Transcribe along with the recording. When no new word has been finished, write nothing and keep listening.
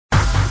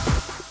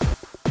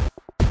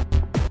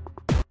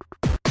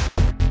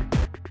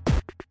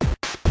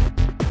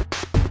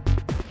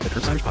The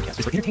Curve Science Podcast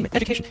is for entertainment,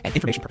 education, and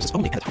information purposes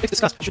only, and the topics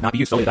discussed should not be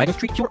used solely to diagnose,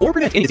 treat, cure, or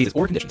prevent any diseases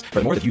or conditions.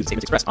 Furthermore, the views and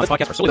statements expressed on this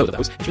podcast are solely those of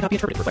those and should not be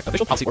interpreted to reflect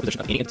official policy or position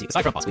of any entity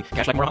aside from possibly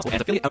Cash Like Moral Hospital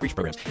and affiliate outreach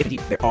programs. If indeed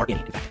there are any,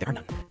 in fact, there are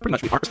none. Pretty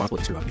much, we aren't responsible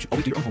if you screw up. You should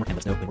always do your own homework and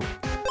let us know when we're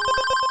wrong.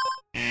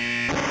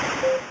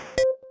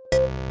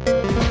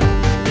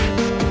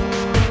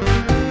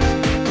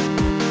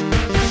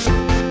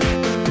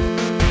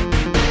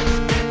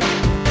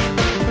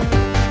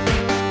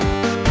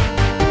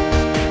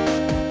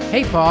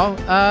 Hey, Paul.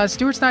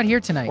 Stuart's not here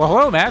tonight. Well,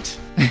 hello, Matt.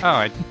 Oh,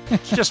 I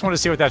just want to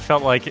see what that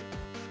felt like.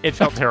 It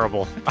felt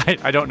terrible.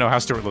 I don't know how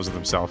Stuart lives with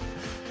himself.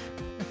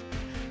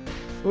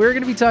 We're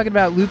going to be talking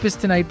about lupus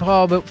tonight,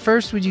 Paul, but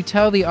first, would you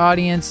tell the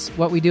audience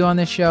what we do on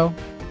this show?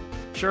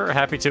 Sure,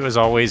 happy to, as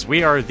always.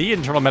 We are the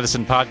Internal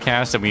Medicine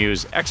Podcast, and we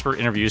use expert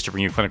interviews to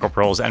bring you clinical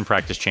pearls and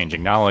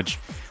practice-changing knowledge.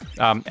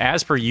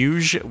 As per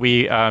usual,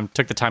 we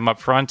took the time up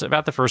front,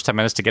 about the first 10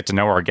 minutes, to get to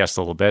know our guests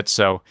a little bit,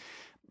 so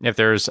if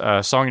there's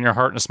a song in your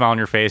heart and a smile on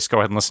your face, go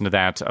ahead and listen to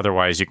that.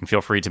 Otherwise, you can feel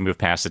free to move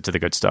past it to the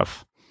good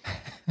stuff.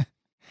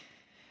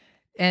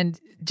 And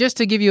just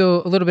to give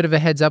you a little bit of a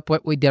heads up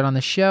what we did on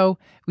the show,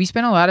 we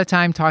spent a lot of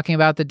time talking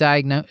about the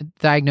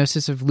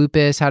diagnosis of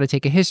lupus, how to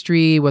take a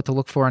history, what to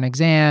look for on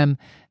exam,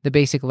 the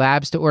basic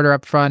labs to order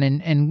up front,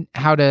 and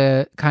how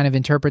to kind of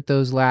interpret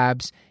those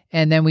labs.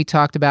 And then we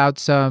talked about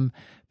some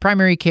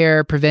primary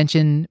care,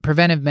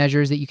 preventive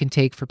measures that you can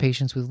take for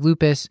patients with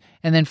lupus.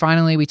 And then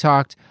finally, we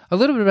talked a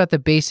little bit about the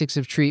basics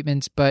of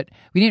treatments, but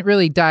we didn't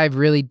really dive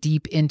really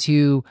deep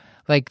into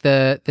like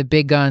the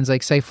big guns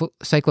like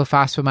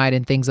cyclophosphamide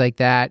and things like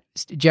that.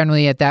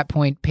 Generally, at that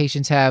point,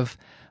 patients have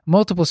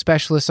multiple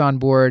specialists on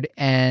board,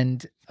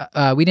 and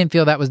we didn't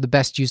feel that was the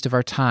best use of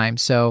our time.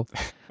 So,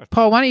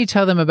 Paul, why don't you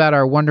tell them about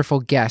our wonderful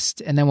guest,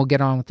 and then we'll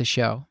get on with the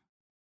show.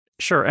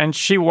 Sure, and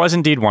she was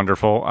indeed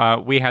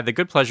wonderful. We had the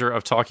good pleasure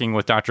of talking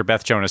with Dr.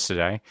 Beth Jonas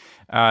today.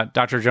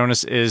 Dr.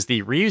 Jonas is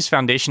the Reeves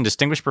Foundation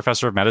Distinguished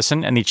Professor of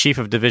Medicine and the Chief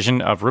of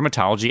Division of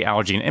Rheumatology,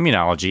 Allergy, and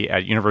Immunology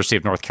at University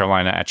of North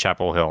Carolina at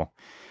Chapel Hill.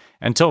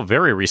 Until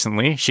very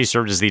recently, she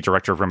served as the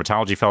Director of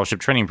Rheumatology Fellowship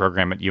Training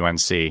Program at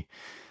UNC.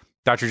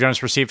 Dr.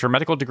 Jonas received her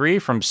medical degree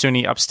from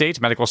SUNY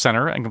Upstate Medical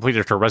Center and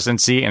completed her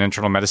residency in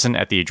internal medicine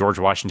at the George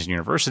Washington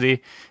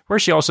University, where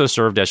she also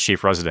served as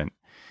chief resident.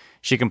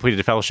 She completed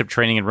a fellowship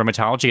training in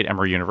rheumatology at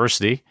Emory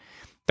University.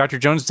 Dr.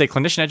 Jones is a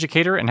clinician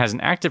educator and has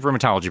an active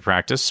rheumatology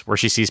practice where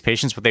she sees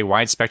patients with a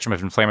wide spectrum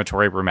of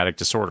inflammatory rheumatic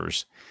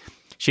disorders.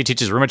 She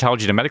teaches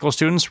rheumatology to medical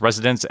students,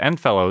 residents, and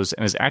fellows,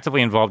 and is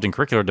actively involved in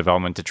curricular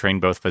development to train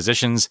both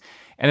physicians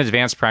and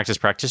advanced practice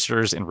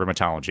practitioners in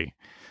rheumatology.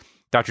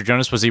 Dr.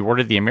 Jonas was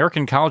awarded the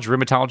American College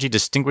Rheumatology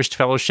Distinguished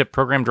Fellowship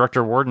Program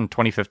Director Award in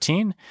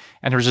 2015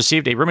 and has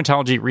received a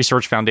Rheumatology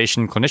Research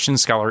Foundation Clinician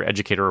Scholar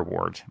Educator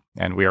Award.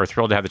 And we are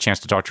thrilled to have the chance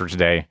to talk to her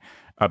today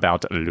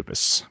about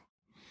lupus.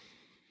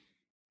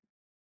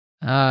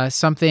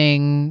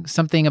 Something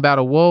about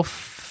a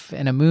wolf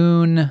and a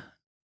moon.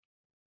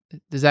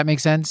 Does that make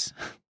sense?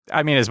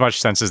 I mean, as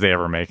much sense as they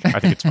ever make. I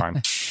think it's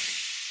fine.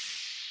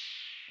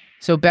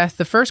 So, Beth,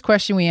 the first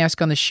question we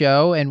ask on the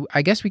show, and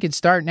I guess we could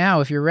start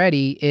now if you're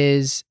ready,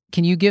 is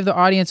can you give the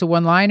audience a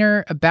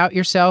one-liner about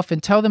yourself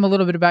and tell them a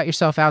little bit about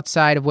yourself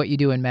outside of what you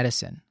do in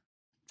medicine?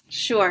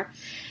 Sure.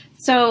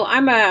 So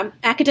I'm an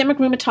academic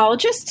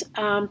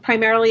rheumatologist,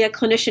 primarily a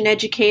clinician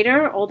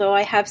educator, although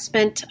I have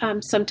spent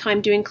some time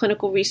doing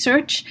clinical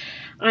research.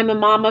 I'm a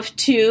mom of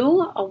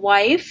two, a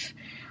wife.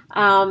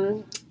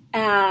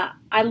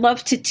 I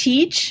love to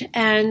teach,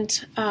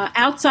 and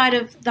outside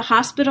of the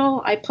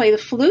hospital, I play the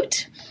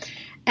flute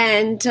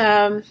and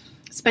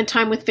spend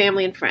time with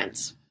family and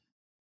friends.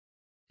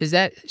 Is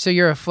that so?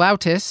 You're a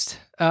flautist.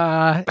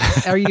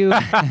 Are you?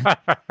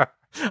 I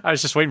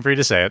was just waiting for you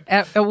to say it.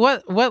 At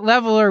what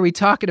level are we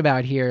talking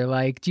about here?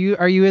 Like,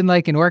 are you in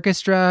like an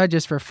orchestra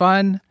just for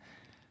fun?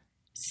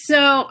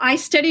 So I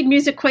studied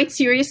music quite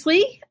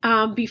seriously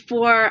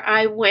before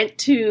I went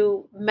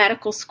to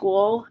medical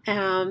school.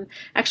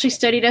 Actually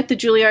studied at the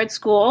Juilliard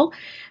School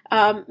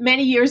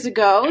many years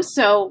ago,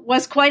 so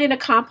was quite an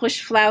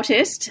accomplished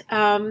flautist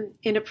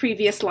in a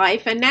previous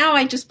life. And now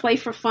I just play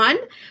for fun.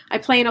 I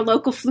play in a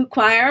local flute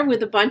choir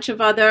with a bunch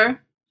of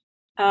other,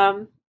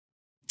 fun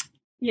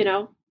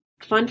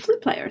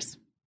flute players.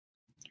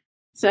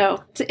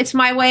 So it's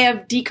my way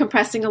of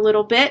decompressing a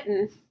little bit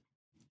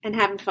and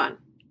having fun.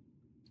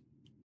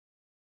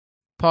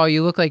 Paul,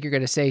 you look like you're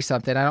going to say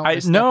something.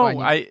 No,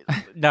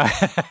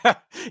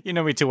 you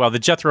know me too well. The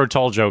Jethro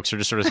Tull jokes are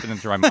just sort of spinning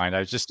through my mind. I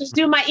was just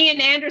do my Ian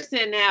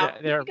Anderson now.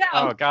 Yeah,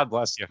 oh, God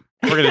bless you.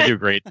 We're going to do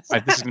great. This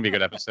is going to be a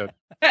good episode.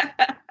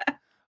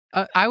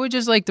 I would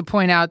just like to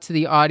point out to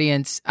the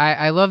audience,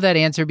 I love that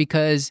answer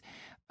because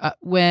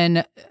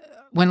when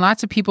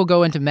lots of people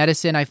go into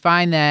medicine, I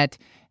find that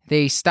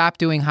they stop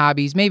doing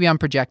hobbies. Maybe I'm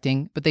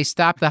projecting, but they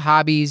stop the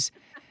hobbies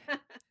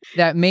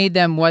that made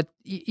them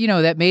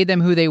that made them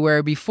who they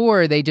were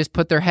before. They just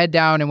put their head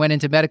down and went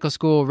into medical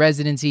school,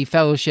 residency,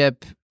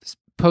 fellowship,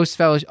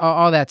 post-fellowship,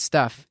 all that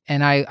stuff.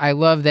 And I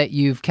love that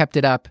you've kept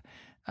it up.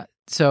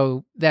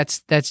 So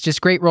that's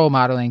just great role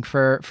modeling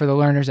for the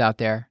learners out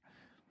there.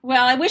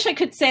 Well, I wish I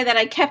could say that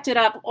I kept it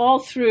up all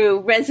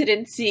through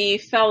residency,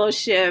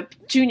 fellowship,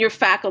 junior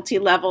faculty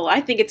level.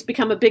 I think it's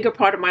become a bigger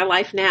part of my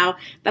life now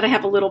that I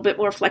have a little bit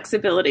more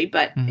flexibility,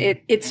 but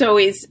it's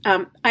always,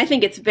 I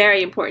think it's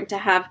very important to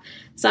have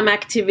some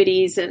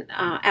activities and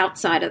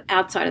outside of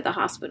the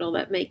hospital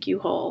that make you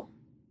whole.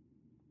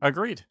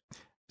 Agreed.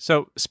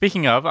 So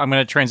speaking of, I'm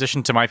going to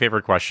transition to my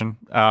favorite question.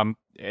 And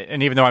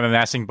even though I'm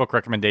amassing book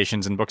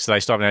recommendations and books that I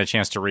still haven't had a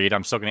chance to read,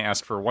 I'm still going to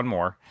ask for one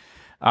more.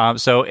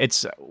 So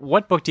it's,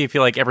 what book do you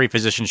feel like every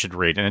physician should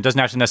read? And it doesn't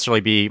have to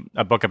necessarily be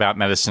a book about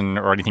medicine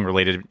or anything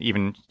related,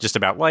 even just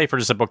about life, or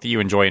just a book that you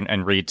enjoy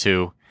and read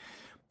to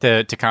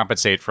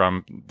compensate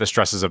from the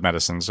stresses of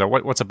medicine. So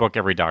what's a book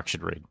every doc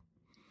should read?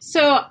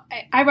 So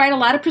I write a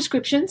lot of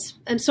prescriptions,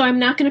 and so I'm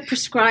not going to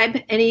prescribe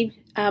any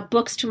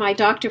books to my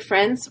doctor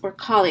friends or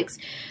colleagues.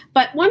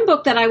 But one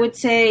book that I would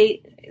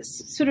say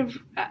sort of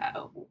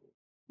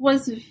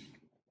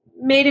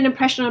made an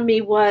impression on me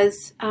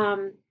was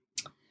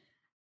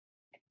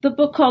the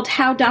book called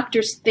How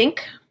Doctors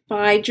Think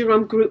by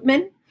Jerome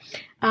Groopman,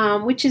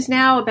 which is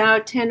now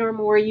about 10 or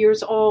more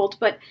years old.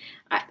 But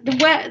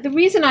the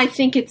reason I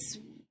think it's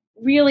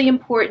really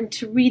important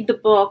to read the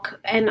book,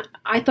 and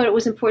I thought it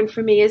was important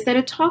for me, is that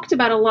it talked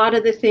about a lot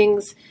of the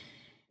things,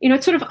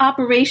 it sort of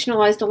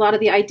operationalized a lot of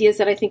the ideas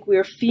that I think we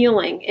are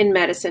feeling in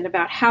medicine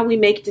about how we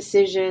make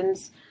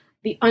decisions,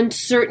 the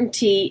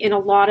uncertainty in a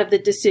lot of the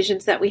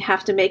decisions that we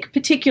have to make,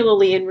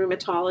 particularly in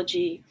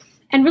rheumatology,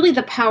 and really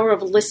the power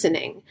of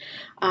listening,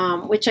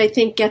 which I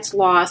think gets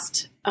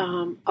lost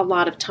a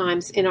lot of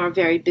times in our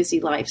very busy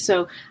life.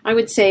 So I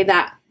would say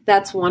that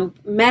that's one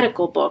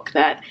medical book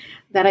that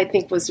I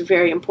think was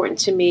very important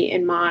to me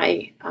in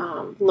my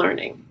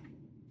learning.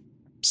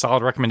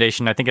 Solid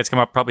recommendation. I think it's come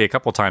up probably a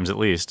couple times at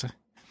least.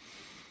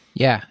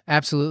 Yeah,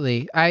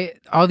 absolutely.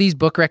 All these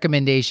book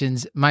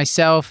recommendations,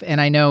 myself, and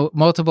I know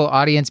multiple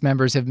audience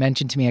members have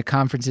mentioned to me at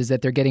conferences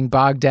that they're getting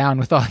bogged down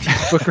with all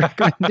these book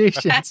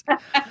recommendations.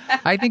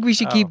 I think we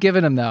should keep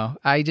giving them, though.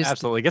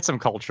 Absolutely get some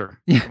culture.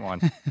 Come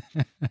on.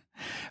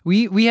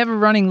 We have a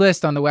running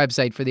list on the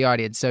website for the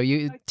audience, so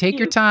you take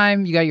your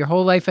time. You got your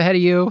whole life ahead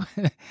of you.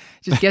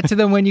 Just get to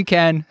them when you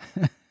can.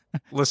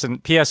 Listen,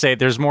 PSA,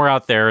 there's more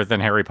out there than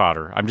Harry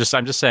Potter. I'm just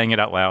saying it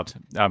out loud.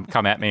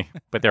 Come at me,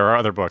 but there are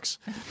other books.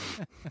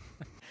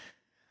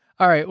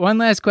 All right, one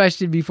last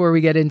question before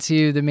we get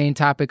into the main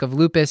topic of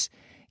lupus.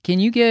 Can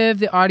you give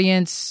the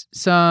audience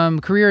some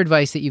career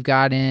advice that you've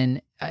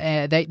gotten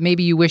that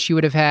maybe you wish you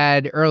would have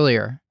had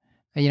earlier,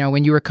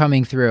 when you were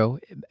coming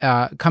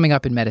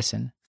up in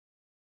medicine?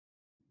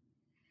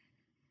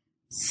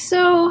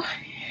 So,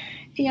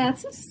 yeah,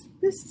 this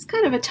is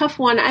kind of a tough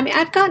one. I mean,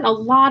 I've gotten a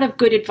lot of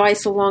good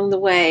advice along the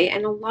way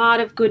and a lot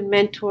of good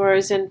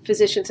mentors and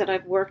physicians that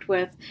I've worked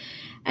with.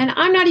 And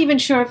I'm not even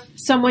sure if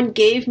someone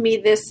gave me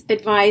this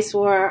advice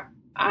or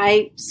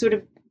I sort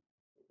of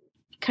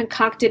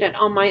concocted it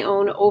on my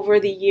own over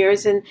the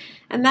years. And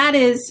that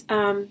is,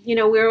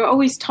 we're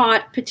always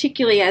taught,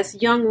 particularly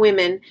as young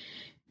women,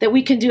 that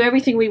we can do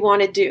everything we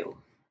want to do.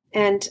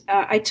 And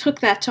I took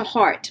that to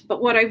heart.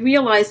 But what I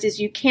realized is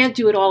you can't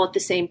do it all at the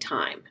same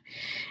time.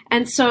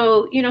 And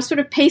so, sort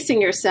of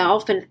pacing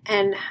yourself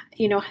and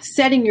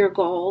setting your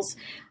goals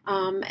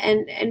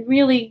and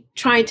really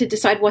trying to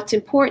decide what's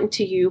important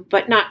to you,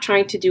 but not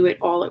trying to do it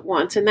all at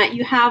once. And that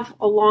you have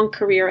a long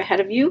career ahead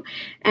of you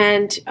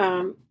and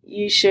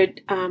you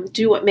should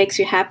do what makes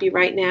you happy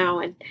right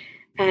now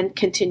and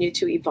continue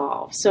to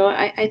evolve. So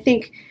I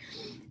think,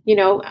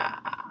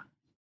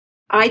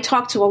 I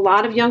talk to a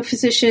lot of young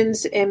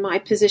physicians in my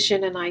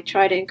position, and I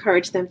try to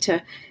encourage them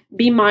to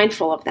be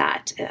mindful of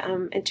that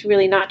and to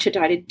really not to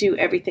try to do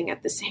everything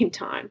at the same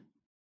time.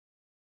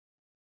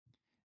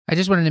 I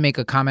just wanted to make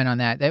a comment on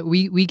that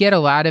we get a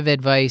lot of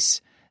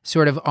advice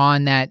sort of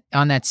on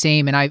that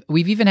same, and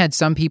we've even had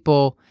some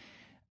people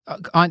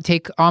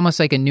take almost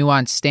like a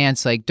nuanced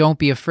stance, like don't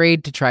be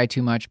afraid to try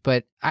too much.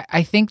 But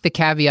I think the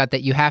caveat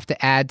that you have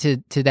to add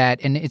to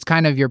that, and it's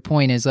kind of your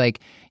point, is like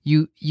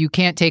you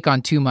can't take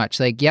on too much.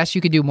 Like, yes,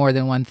 you could do more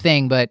than one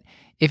thing, but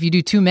if you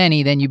do too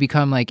many, then you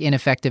become like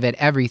ineffective at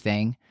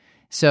everything.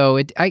 So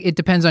it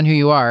depends on who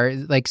you are.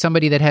 Like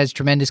somebody that has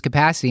tremendous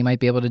capacity might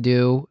be able to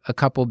do a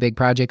couple big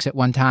projects at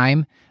one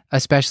time,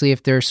 especially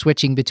if they're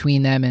switching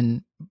between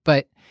them.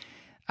 But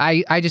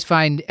I just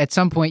find at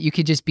some point you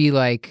could just be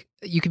like,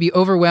 you could be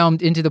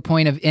overwhelmed into the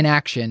point of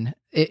inaction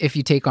if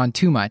you take on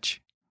too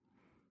much.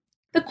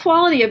 The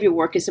quality of your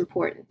work is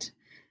important.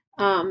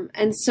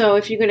 And so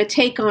if you're going to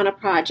take on a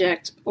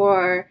project,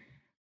 or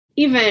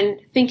even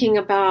thinking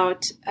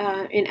about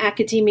in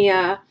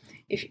academia,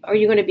 are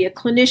you going to be a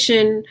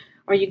clinician?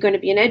 Are you going to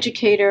be an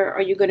educator?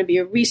 Are you going to be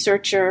a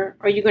researcher?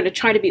 Are you going to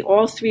try to be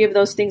all three of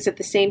those things at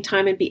the same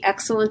time and be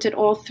excellent at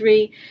all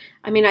three?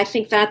 I mean, I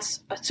think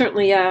that's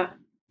certainly a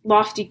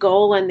lofty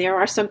goal, and there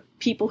are some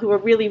people who are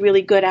really,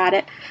 really good at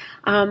it.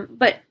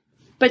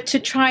 But to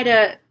try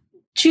to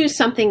choose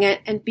something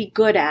and be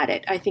good at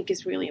it, I think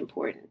is really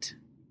important.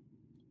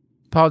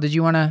 Paul, did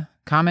you want to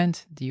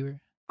comment?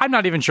 I'm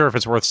not even sure if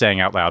it's worth saying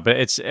out loud, but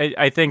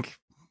I think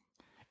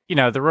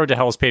the road to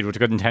hell is paved with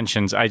good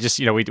intentions. I just,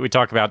 we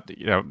talk about,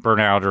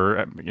 burnout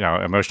or,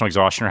 emotional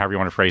exhaustion or however you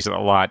want to phrase it a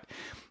lot.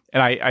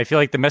 And I feel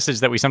like the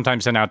message that we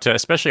sometimes send out to,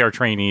 especially our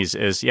trainees,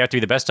 is you have to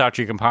be the best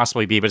doctor you can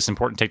possibly be, but it's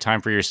important to take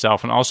time for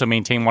yourself and also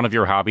maintain one of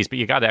your hobbies. But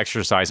you got to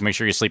exercise and make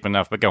sure you sleep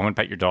enough, but go and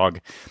pet your dog.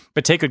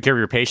 But take good care of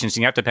your patients.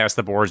 You have to pass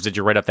the boards. Did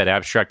you write up that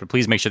abstract? But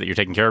please make sure that you're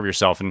taking care of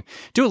yourself and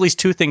do at least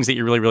 2 things that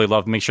you really, really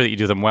love and make sure that you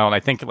do them well. And I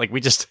think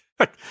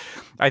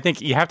I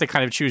think you have to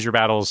kind of choose your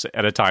battles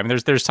at a time.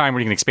 There's time where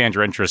you can expand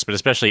your interests, but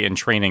especially in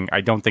training, I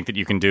don't think that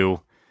you can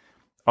do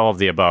all of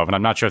the above. And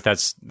I'm not sure if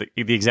that's the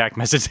exact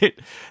message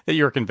that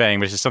you're conveying,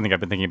 but it's just something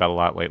I've been thinking about a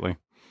lot lately.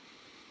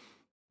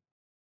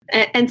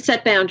 And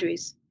set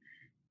boundaries.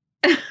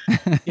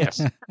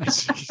 Yes.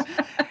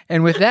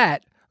 And with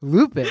that,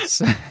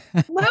 Lupus.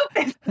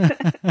 Lupus.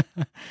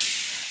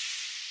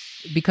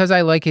 Because I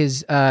like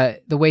his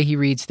the way he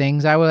reads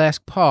things, I will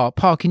ask Paul.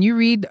 Paul, can you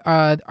read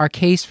our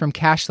case from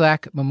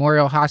Kashlak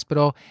Memorial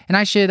Hospital? And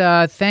I should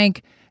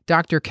thank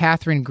Dr.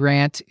 Catherine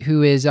Grant,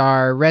 who is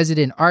our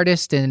resident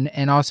artist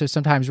and also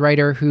sometimes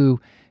writer,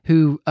 who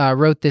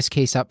wrote this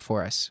case up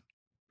for us.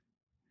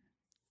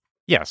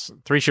 Yes,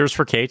 3 cheers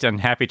for Kate, and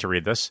happy to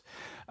read this.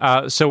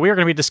 So we are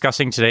going to be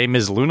discussing today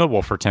Ms. Luna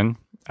Wolferton,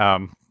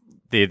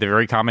 the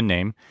very common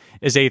name,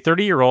 is a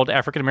 30-year-old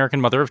African-American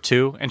mother of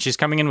 2, and she's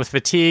coming in with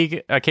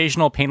fatigue,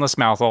 occasional painless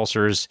mouth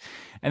ulcers,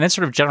 and then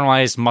sort of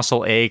generalized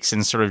muscle aches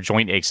and sort of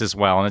joint aches as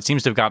well, and it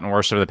seems to have gotten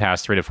worse over the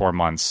past 3 to 4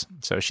 months.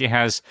 So she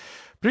has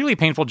particularly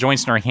painful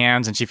joints in her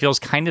hands, and she feels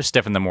kind of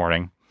stiff in the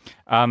morning.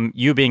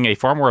 You, being a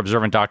far more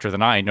observant doctor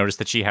than I, noticed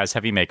that she has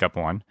heavy makeup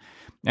on.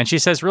 And she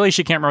says, really,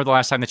 she can't remember the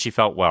last time that she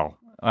felt well.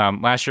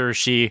 Last year,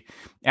 she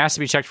asked to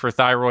be checked for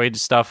thyroid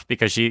stuff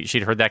because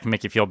she'd heard that can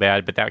make you feel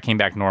bad, but that came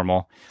back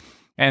normal.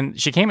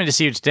 And she came in to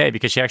see you today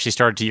because she actually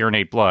started to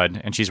urinate blood,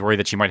 and she's worried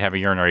that she might have a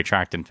urinary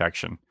tract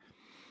infection.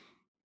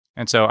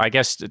 And so I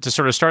guess to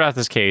sort of start out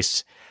this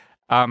case,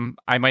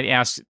 I might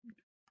ask,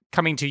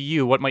 coming to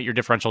you, what might your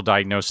differential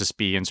diagnosis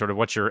be, and sort of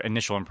what's your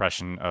initial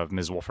impression of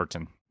Ms.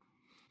 Wolferton?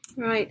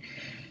 Right.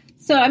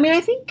 So,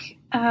 I think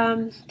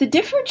the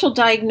differential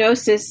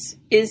diagnosis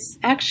is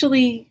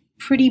actually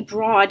pretty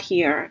broad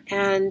here,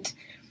 and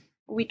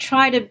we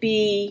try to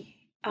be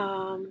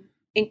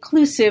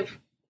inclusive,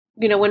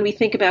 when we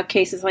think about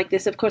cases like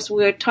this. Of course,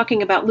 we're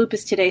talking about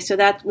lupus today, so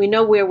that we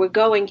know where we're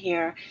going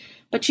here.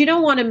 But you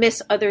don't want to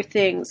miss other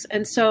things.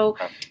 And so,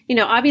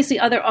 obviously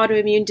other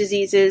autoimmune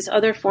diseases,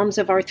 other forms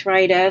of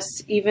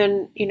arthritis,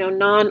 even,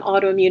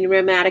 non-autoimmune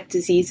rheumatic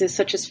diseases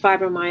such as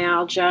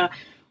fibromyalgia,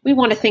 we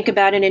want to think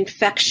about an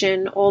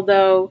infection,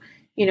 although,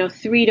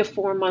 3 to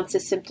 4 months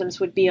of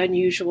symptoms would be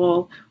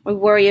unusual, or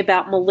worry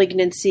about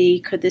malignancy.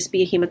 Could this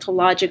be a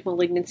hematologic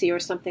malignancy or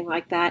something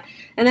like that?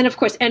 And then, of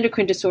course,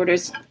 endocrine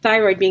disorders,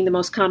 thyroid being the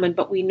most common,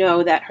 but we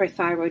know that her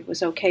thyroid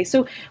was okay.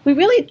 So we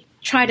really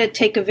try to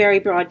take a very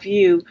broad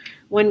view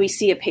when we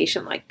see a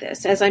patient like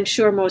this, as I'm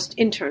sure most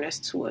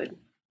internists would.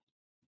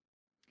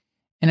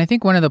 And I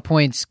think one of the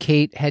points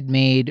Kate had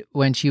made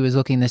when she was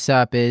looking this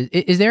up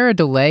is there a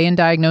delay in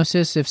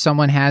diagnosis if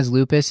someone has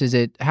lupus?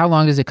 How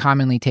long does it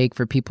commonly take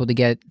for people to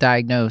get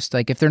diagnosed?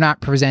 Like if they're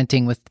not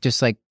presenting with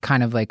just like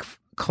kind of like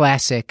a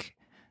classic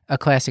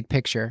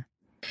picture.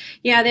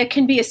 Yeah, there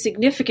can be a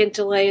significant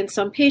delay in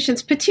some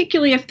patients,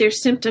 particularly if their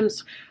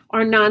symptoms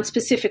are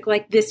nonspecific,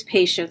 like this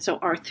patient. So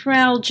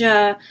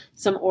arthralgia,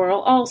 some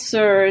oral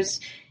ulcers,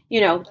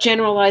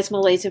 generalized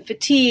malaise and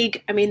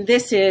fatigue.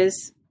 This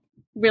is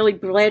really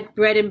bread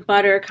and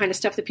butter kind of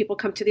stuff that people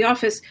come to the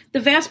office, the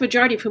vast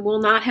majority of whom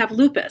will not have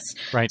lupus.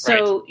 Right.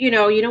 So, you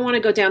don't want to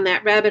go down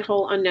that rabbit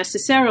hole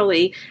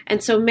unnecessarily.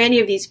 And so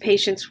many of these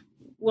patients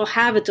will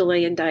have a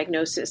delay in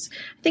diagnosis.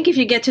 I think if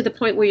you get to the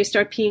point where you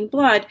start peeing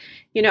blood,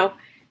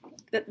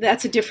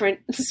 that's a different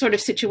sort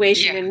of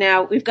situation. Yeah. And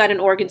now we've got an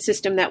organ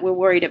system that we're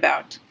worried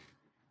about.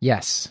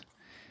 Yes.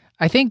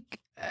 I think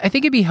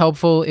it'd be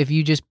helpful if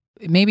you just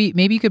maybe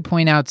you could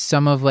point out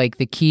some of like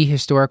the key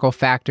historical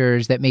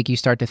factors that make you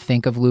start to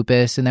think of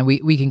lupus, and then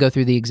we can go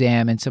through the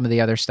exam and some of the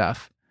other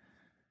stuff.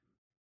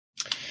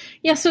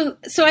 Yeah, so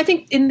I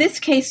think in this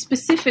case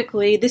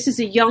specifically, this is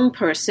a young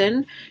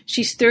person.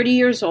 She's 30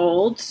 years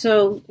old.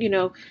 So,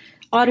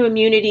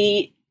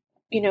 autoimmunity,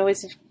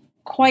 is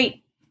quite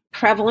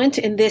prevalent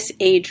in this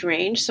age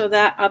range. So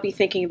that I'll be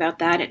thinking about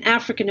that. In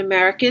African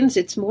Americans,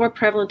 it's more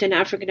prevalent in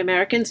African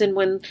Americans. And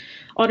when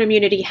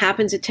autoimmunity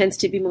happens, it tends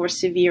to be more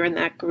severe in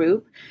that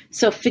group.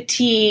 So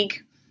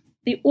fatigue,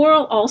 the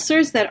oral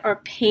ulcers that are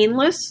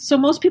painless. So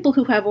most people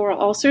who have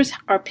oral ulcers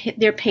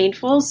they're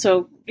painful.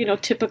 So,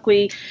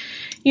 typically,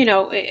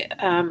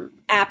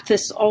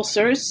 aphthous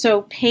ulcers,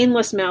 so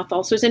painless mouth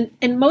ulcers.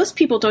 And most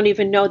people don't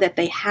even know that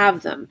they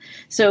have them.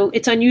 So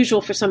it's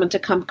unusual for someone to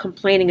come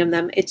complaining of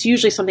them. It's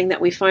usually something that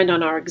we find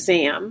on our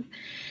exam.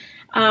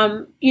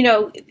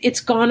 It's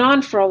gone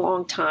on for a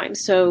long time,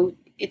 so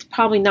it's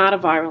probably not a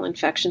viral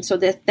infection. So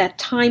that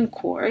time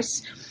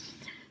course,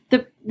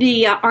 the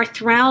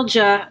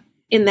arthralgia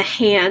in the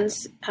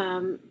hands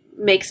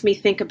makes me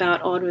think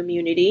about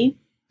autoimmunity.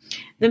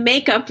 The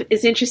makeup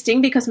is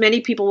interesting because many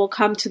people will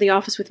come to the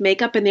office with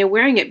makeup and they're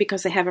wearing it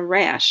because they have a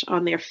rash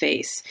on their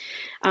face.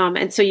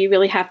 And so you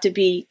really have to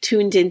be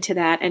tuned into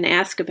that and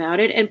ask about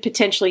it and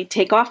potentially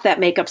take off that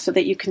makeup so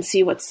that you can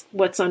see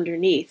what's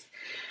underneath.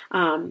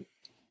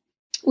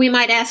 We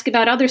might ask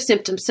about other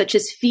symptoms such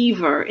as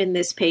fever in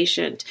this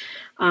patient,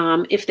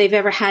 if they've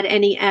ever had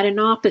any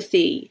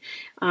adenopathy,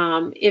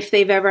 if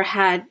they've ever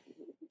had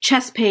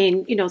chest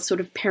pain, sort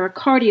of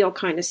pericardial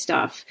kind of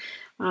stuff.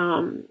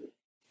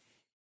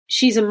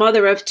 She's a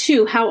mother of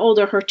 2. How old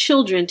are her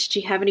children? Did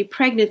she have any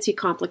pregnancy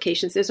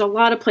complications? There's a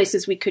lot of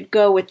places we could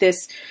go with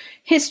this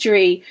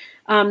history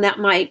that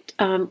might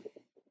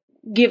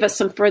give us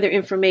some further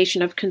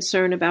information of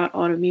concern about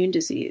autoimmune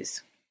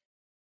disease.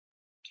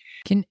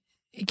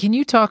 Can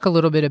you talk a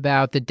little bit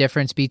about the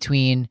difference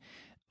between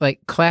like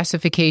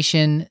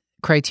classification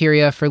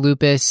criteria for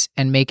lupus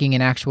and making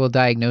an actual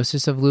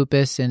diagnosis of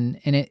lupus? And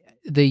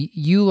the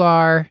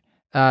EULAR,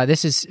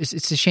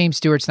 it's a shame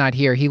Stuart's not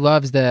here. He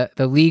loves the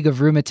League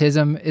of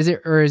Rheumatism. Is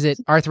it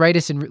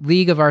Arthritis and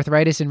League of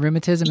Arthritis and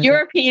Rheumatism?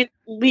 European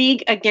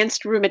League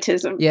Against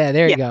Rheumatism. Yeah,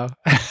 there you go.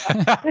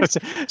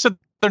 So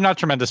they're not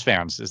tremendous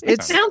fans.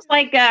 It sounds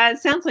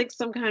like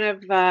some kind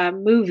of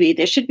movie.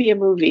 There should be a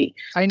movie.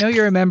 I know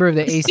you're a member of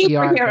the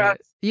ACR. Superheroes.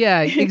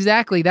 Yeah,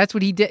 exactly. That's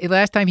what he did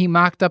last time. He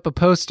mocked up a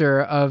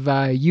poster of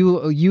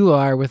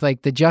EULAR with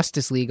like the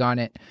Justice League on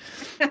it.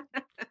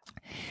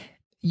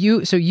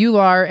 So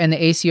EULAR and the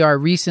ACR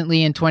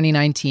recently in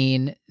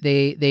 2019,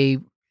 they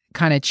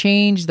kind of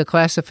changed the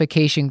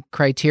classification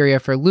criteria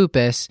for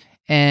lupus.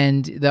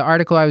 And the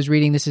article I was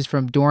reading, this is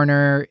from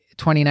Dorner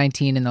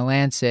 2019 in The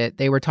Lancet.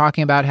 They were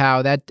talking about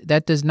how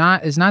that is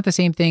not the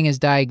same thing as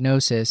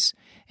diagnosis.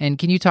 And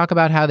can you talk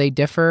about how they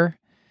differ?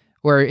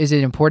 Or is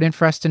it important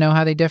for us to know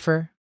how they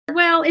differ?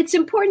 Well, it's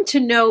important to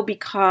know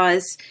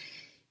because,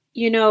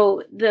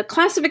 the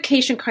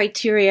classification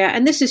criteria,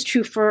 and this is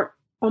true for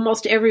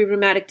almost every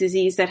rheumatic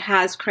disease that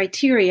has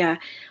criteria,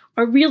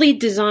 are really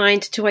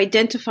designed to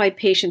identify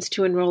patients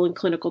to enroll in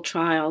clinical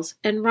trials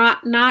and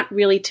not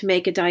really to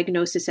make a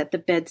diagnosis at the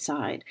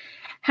bedside.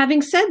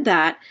 Having said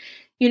that,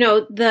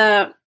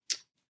 the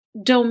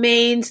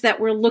domains that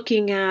we're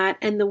looking at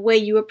and the way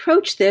you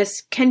approach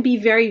this can be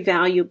very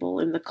valuable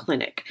in the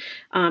clinic.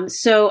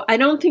 So I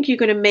don't think you're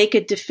going to make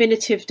a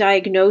definitive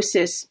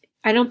diagnosis.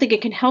 I don't think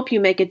it can help you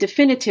make a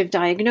definitive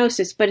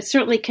diagnosis, but it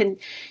certainly can,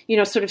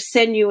 sort of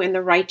send you in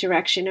the right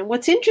direction. And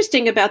what's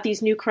interesting about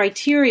these new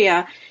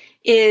criteria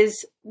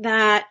is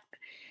that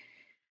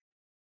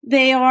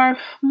they are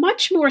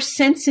much more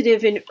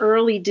sensitive in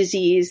early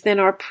disease than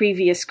our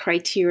previous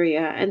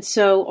criteria. And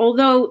so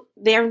although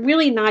they're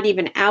really not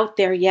even out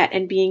there yet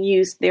and being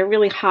used, they're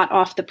really hot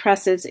off the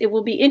presses, it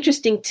will be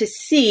interesting to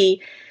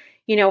see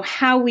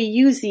how we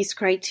use these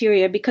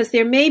criteria, because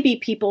there may be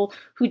people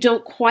who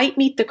don't quite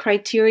meet the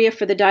criteria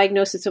for the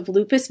diagnosis of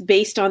lupus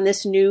based on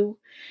this new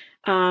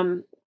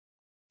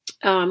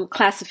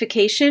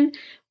classification,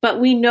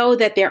 but we know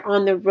that they're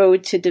on the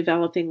road to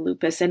developing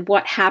lupus and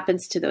what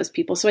happens to those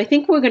people. So I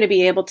think we're going to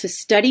be able to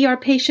study our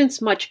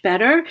patients much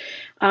better,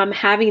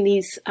 having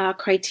these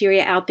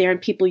criteria out there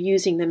and people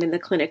using them in the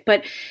clinic.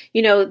 But,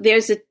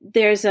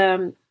 there's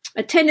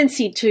a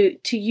tendency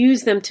to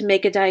use them to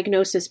make a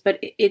diagnosis,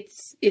 but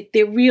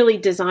they're really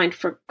designed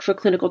for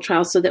clinical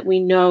trials so that we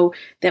know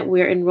that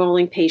we're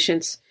enrolling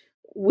patients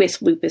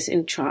with lupus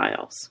in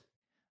trials.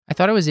 I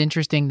thought it was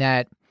interesting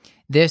that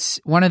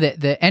one of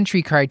the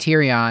entry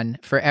criterion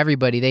for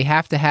everybody, they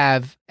have to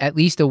have at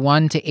least a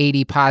 1 to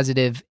 80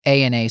 positive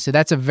ANA. So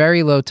that's a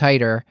very low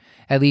titer,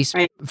 at least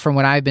from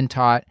what I've been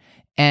taught.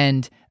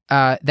 And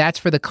that's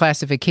for the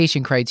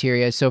classification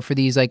criteria. So for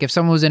these, like if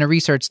someone was in a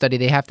research study,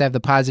 they have to have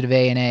the positive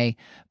ANA.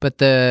 But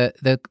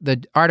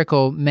the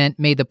article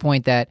made the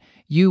point that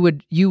you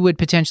would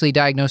potentially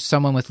diagnose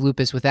someone with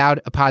lupus without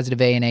a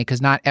positive ANA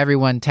because not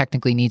everyone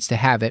technically needs to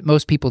have it.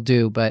 Most people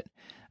do, but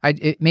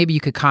maybe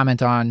you could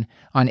comment on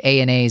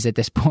ANAs at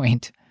this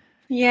point.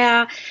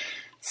 Yeah.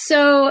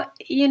 So,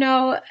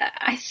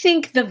 I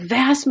think the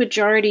vast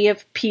majority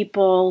of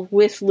people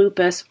with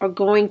lupus are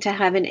going to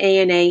have an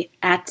ANA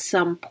at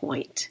some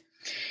point.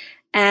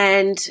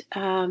 And,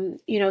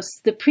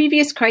 the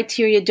previous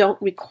criteria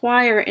don't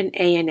require an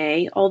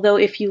ANA, although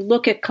if you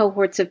look at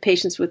cohorts of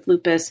patients with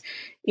lupus,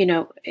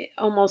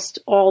 almost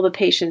all the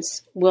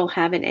patients will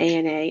have an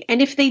ANA.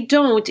 And if they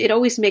don't, it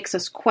always makes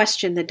us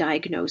question the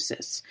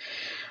diagnosis.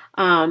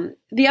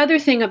 The other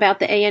thing about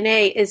the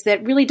ANA is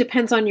that really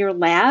depends on your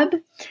lab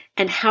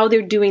and how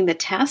they're doing the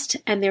test.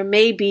 And there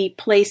may be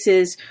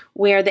places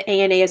where the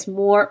ANA is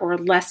more or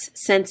less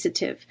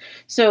sensitive.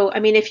 So,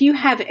 if you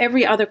have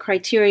every other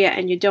criteria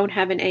and you don't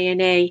have an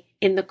ANA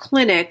in the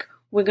clinic,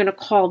 we're going to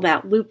call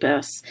that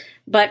lupus.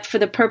 But for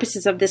the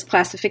purposes of this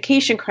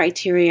classification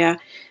criteria,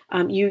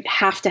 you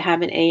have to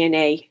have an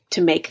ANA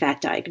to make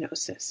that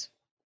diagnosis.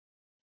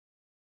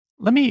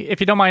 If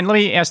you don't mind, let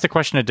me ask the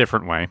question a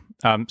different way.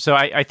 So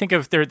I think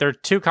there are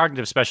two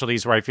cognitive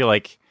specialties where I feel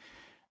like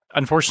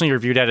unfortunately, you're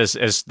viewed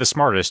as the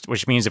smartest,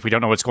 which means if we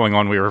don't know what's going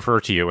on, we refer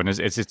to you. And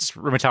it's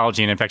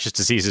rheumatology and infectious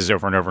diseases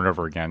over and over and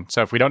over again.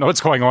 So if we don't know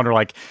what's going on, we're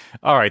like,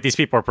 all right, these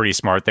people are pretty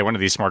smart. They went to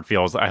these smart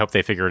fields. I hope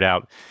they figure it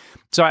out.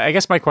 So I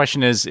guess my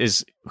question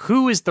is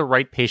who is the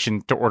right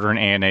patient to order an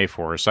ANA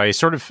for? So I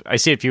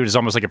see it viewed as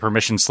almost like a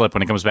permission slip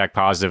when it comes back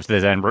positive to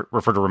then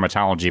refer to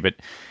rheumatology. But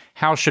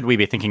how should we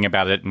be thinking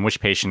about it, and which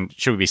patient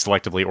should we be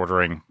selectively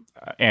ordering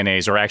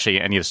ANAs or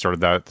actually any of sort of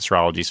the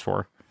serologies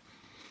for?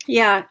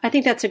 Yeah, I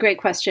think that's a great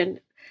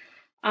question.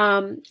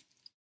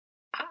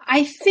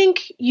 I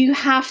think you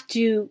have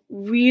to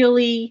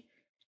really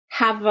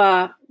have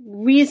a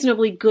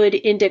reasonably good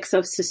index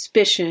of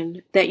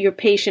suspicion that your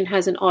patient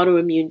has an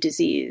autoimmune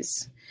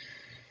disease.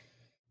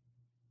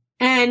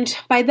 And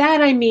by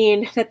that, I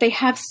mean that they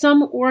have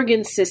some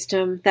organ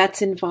system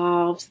that's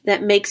involved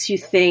that makes you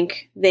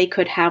think they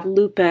could have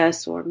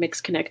lupus or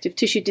mixed connective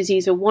tissue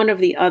disease or one of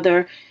the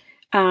other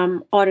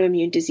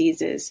autoimmune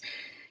diseases.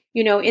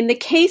 In the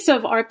case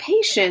of our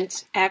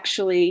patient,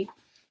 actually,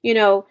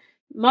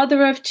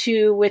 mother of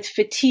two with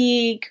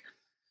fatigue,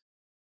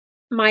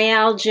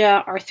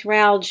 myalgia,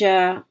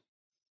 arthralgia,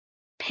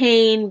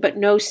 pain, but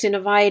no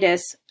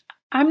synovitis,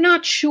 I'm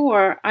not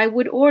sure I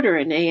would order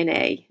an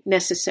ANA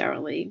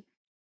necessarily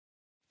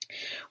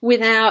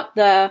without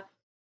the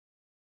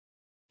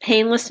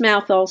painless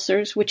mouth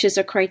ulcers, which is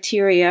a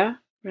criteria,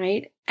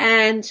 right?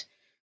 And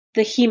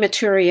the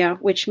hematuria,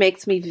 which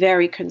makes me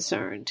very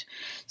concerned.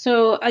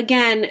 So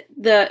again,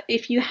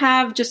 if you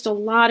have just a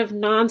lot of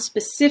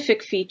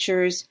non-specific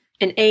features,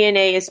 an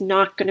ANA is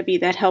not going to be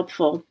that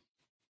helpful.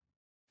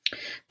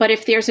 But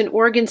if there's an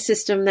organ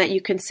system that you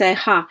can say,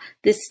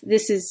 this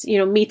is,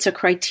 meets a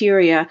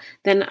criteria,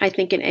 then I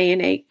think an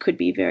ANA could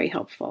be very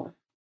helpful.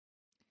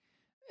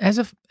 As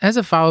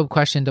a follow-up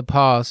question to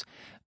Paul's,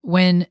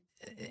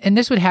 and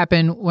this would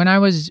happen when I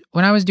was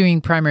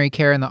doing primary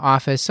care in the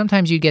office,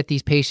 sometimes you'd get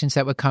these patients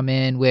that would come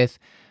in with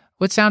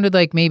what sounded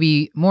like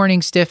maybe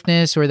morning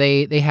stiffness, or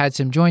they had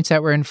some joints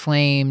that were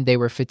inflamed, they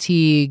were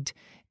fatigued,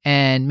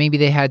 and maybe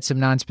they had some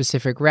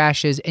nonspecific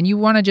rashes, and you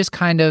want to just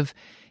kind of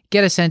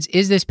get a sense,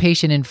 is this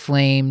patient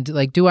inflamed?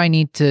 Like, do I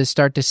need to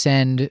start to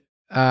send,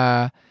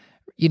 the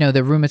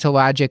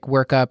rheumatologic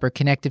workup or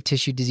connective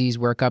tissue disease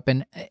workup?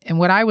 And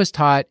what I was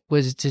taught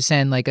was to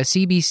send like a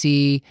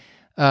CBC,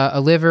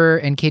 a liver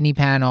and kidney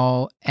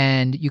panel,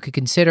 and you could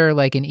consider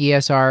like an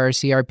ESR or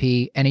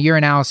CRP and a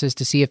urinalysis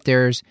to see if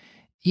there's,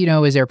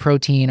 is there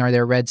protein? Are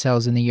there red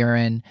cells in the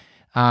urine?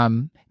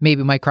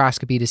 Maybe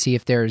microscopy to see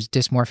if there's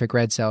dysmorphic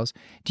red cells.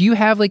 Do you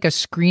have like a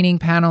screening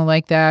panel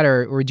like that,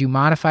 or do you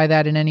modify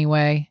that in any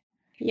way?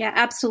 Yeah,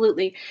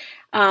 absolutely.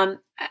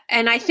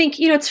 And I think,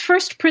 it's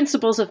first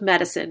principles of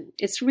medicine.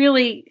 It's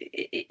really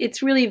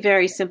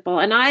very simple.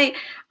 And I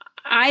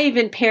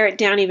even pare it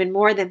down even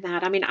more than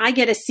that. I mean, I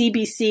get a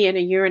CBC and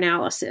a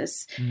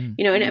urinalysis,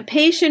 in a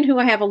patient who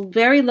I have a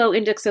very low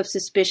index of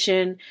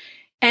suspicion,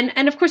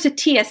 and of course a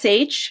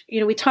TSH,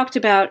 we talked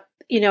about,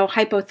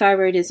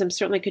 hypothyroidism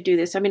certainly could do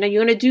this. I mean, you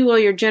want to do all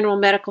your general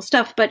medical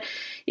stuff, but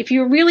if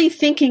you're really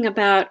thinking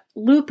about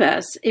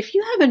lupus, if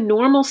you have a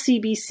normal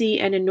CBC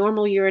and a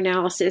normal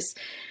urinalysis,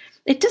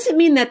 it doesn't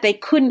mean that they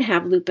couldn't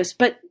have lupus,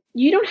 but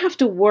you don't have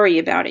to worry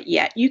about it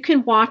yet. You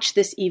can watch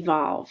this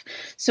evolve.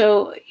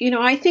 So,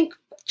 I think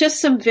just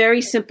some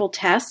very simple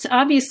tests,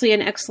 obviously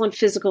an excellent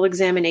physical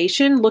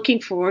examination, looking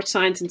for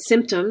signs and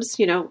symptoms,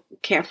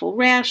 careful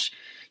rash,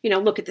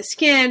 look at the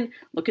skin,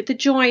 look at the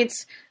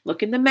joints,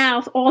 look in the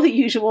mouth, all the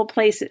usual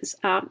places.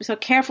 So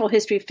careful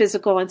history,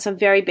 physical, and some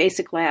very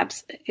basic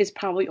labs is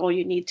probably all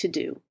you need to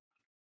do.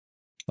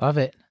 Love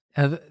it.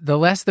 The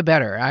less, the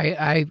better.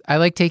 I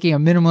like taking a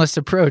minimalist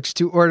approach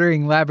to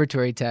ordering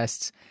laboratory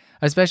tests,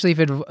 especially if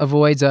it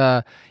avoids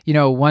a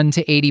 1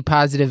 to 80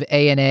 positive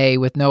ANA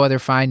with no other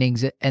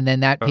findings, and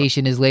then that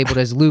patient is labeled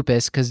as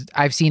lupus, because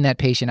I've seen that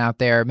patient out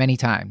there many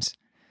times.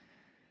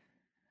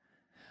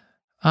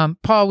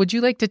 Paul, would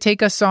you like to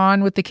take us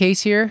on with the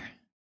case here?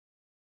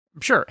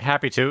 Sure,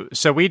 happy to.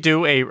 So we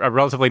do a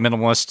relatively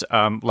minimalist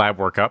lab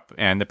workup,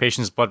 and the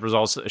patient's blood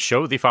results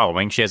show the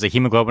following. She has a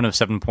hemoglobin of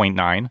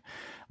 7.9,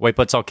 white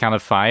blood cell count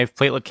of 5,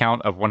 platelet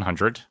count of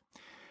 100.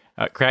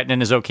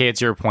 Creatinine is okay at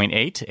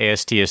 0.8,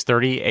 AST is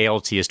 30,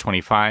 ALT is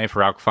 25,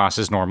 her alk phos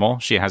is normal.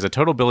 She has a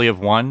total bili of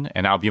 1,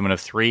 an albumin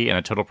of 3, and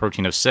a total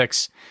protein of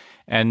 6,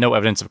 and no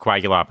evidence of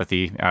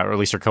coagulopathy, or at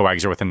least her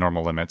coags are within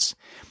normal limits.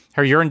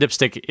 Her urine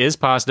dipstick is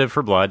positive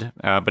for blood,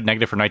 but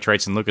negative for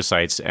nitrites and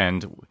leukocytes,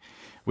 and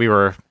we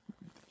were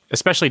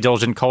especially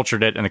diligent,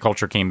 cultured it, and the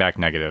culture came back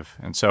negative.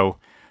 And so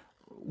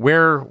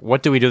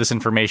what do we do with this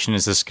information?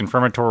 Is this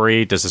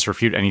confirmatory? Does this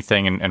refute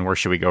anything? And where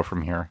should we go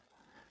from here?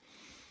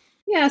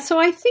 Yeah, so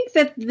I think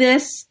that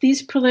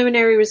these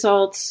preliminary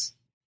results,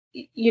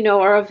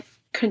 are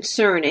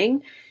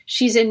concerning.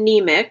 She's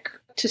anemic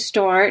to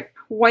start.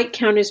 White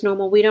count is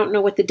normal. We don't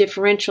know what the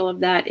differential of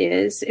that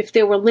is. If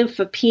there were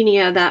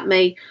lymphopenia, that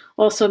may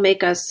also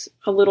make us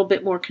a little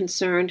bit more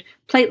concerned.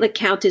 Platelet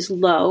count is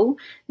low,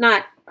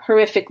 not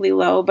horrifically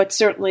low, but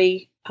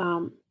certainly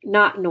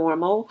not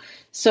normal.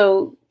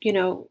 So,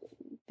 the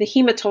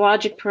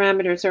hematologic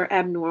parameters are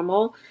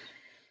abnormal.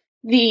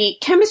 The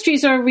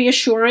chemistries are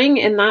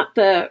reassuring and not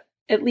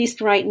at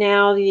least right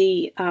now,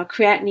 the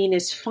creatinine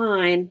is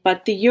fine,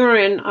 but the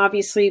urine,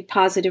 obviously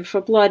positive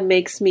for blood,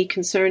 makes me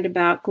concerned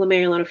about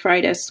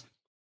glomerulonephritis.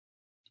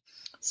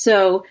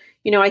 So,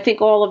 I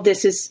think all of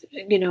this is,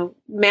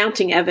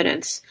 mounting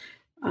evidence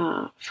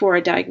for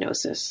a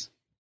diagnosis.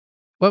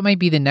 What might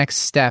be the next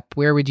step?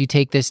 Where would you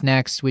take this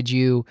next? Would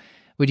you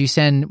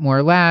send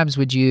more labs?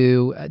 Would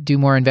you do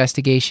more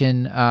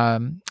investigation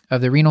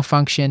of the renal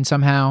function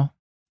somehow?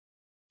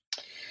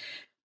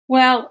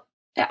 Well,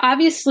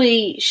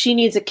 obviously, she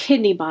needs a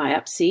kidney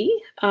biopsy.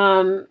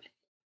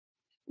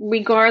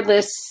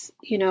 Regardless,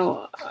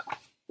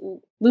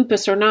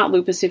 lupus or not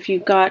lupus, if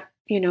you've got,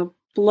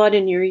 blood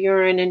in your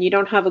urine and you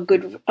don't have a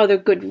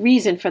good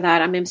reason for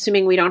that, I'm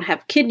assuming we don't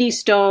have kidney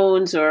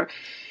stones or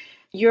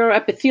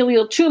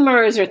uroepithelial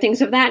tumors or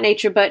things of that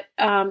nature, but,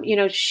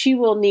 she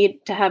will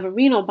need to have a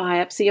renal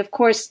biopsy. Of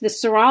course, the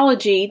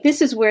serology,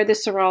 this is where the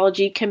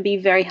serology can be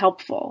very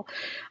helpful.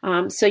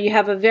 So you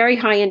have a very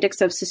high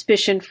index of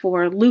suspicion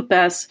for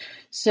lupus.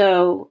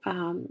 So,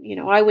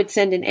 I would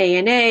send an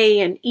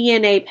ANA, an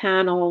ENA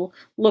panel,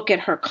 look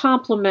at her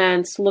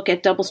complements, look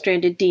at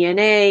double-stranded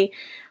DNA,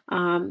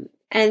 and,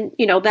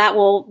 that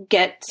will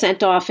get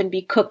sent off and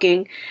be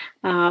cooking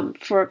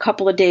for a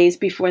couple of days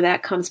before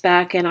that comes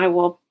back. And I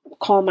will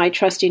call my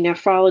trusty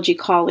nephrology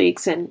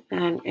colleagues and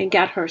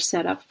get her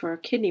set up for a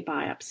kidney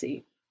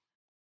biopsy.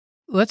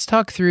 Let's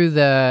talk through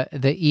the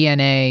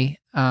ENA.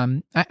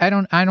 I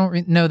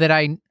don't know that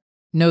I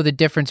know the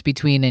difference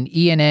between an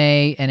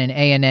ENA and an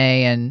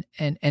ANA,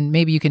 and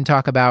maybe you can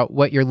talk about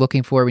what you're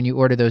looking for when you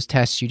order those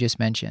tests you just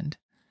mentioned.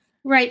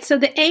 Right. So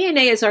the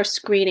ANA is our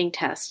screening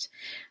test,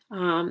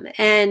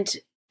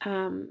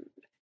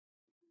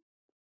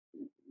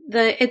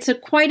 it's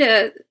quite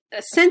a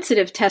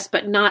sensitive test,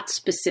 but not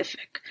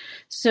specific.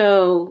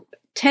 So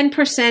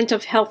 10%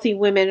 of healthy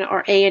women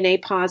are ANA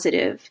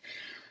positive.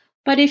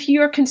 But if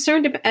you're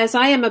concerned, as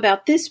I am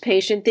about this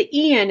patient, the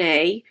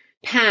ENA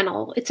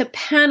panel, it's a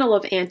panel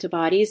of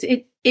antibodies.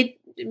 It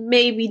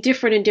may be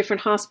different in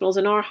different hospitals.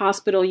 In our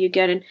hospital, you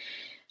get an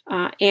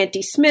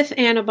anti-Smith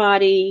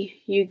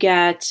antibody, you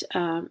get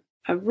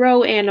a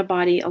Rho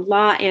antibody, a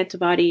La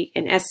antibody,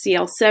 an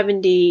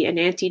SCL70, an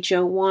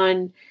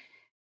anti-Jo1,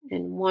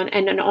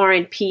 and an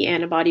RNP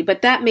antibody,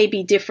 but that may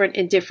be different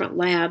in different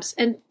labs.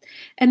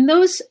 And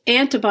those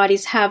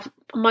antibodies have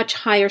much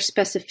higher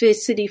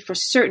specificity for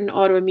certain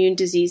autoimmune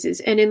diseases.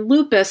 And in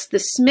lupus, the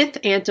Smith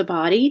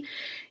antibody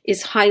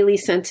is highly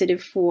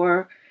sensitive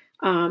for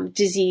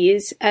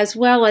disease, as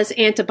well as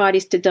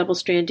antibodies to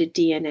double-stranded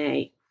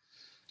DNA.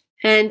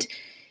 And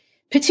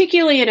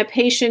particularly in a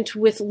patient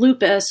with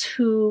lupus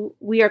who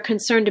we are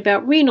concerned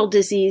about renal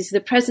disease, the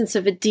presence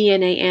of a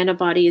DNA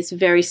antibody is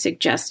very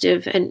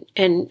suggestive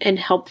and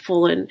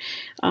helpful in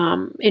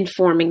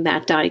informing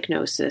that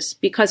diagnosis,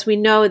 because we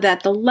know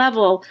that the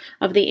level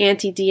of the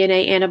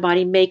anti-DNA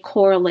antibody may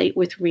correlate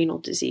with renal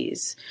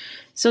disease.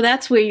 So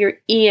that's where your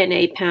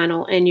ENA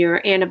panel and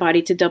your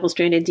antibody to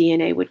double-stranded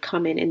DNA would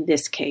come in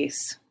this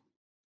case.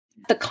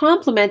 The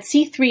complement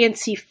C3 and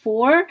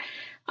C4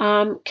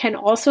 can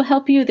also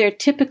help you. They're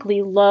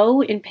typically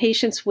low in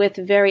patients with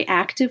very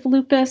active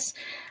lupus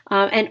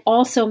and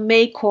also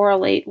may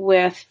correlate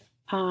with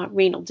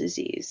renal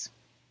disease.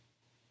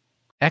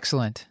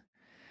 Excellent.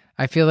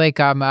 I feel like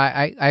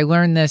I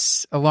learned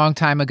this a long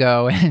time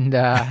ago, and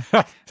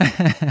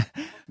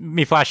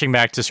me flashing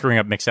back to screwing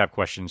up mix-up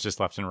questions just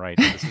left and right.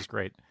 This is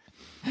great.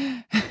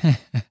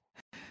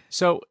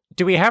 So,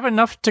 do we have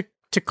enough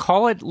to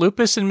call it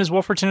lupus in Ms.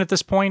 Wolferton at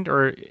this point,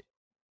 or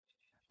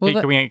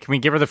can we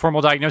give her the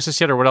formal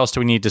diagnosis yet, or what else do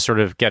we need to sort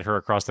of get her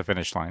across the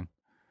finish line?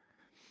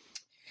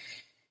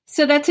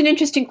 So that's an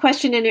interesting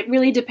question, and it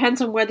really depends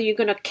on whether you're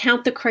going to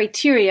count the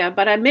criteria.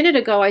 But a minute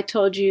ago, I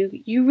told you,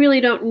 you really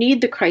don't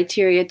need the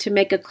criteria to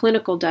make a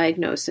clinical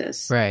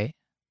diagnosis. Right.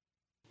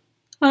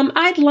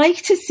 I'd like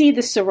to see the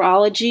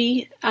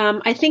serology.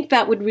 I think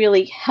that would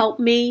really help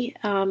me.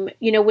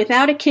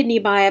 Without a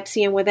kidney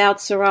biopsy and without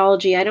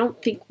serology, I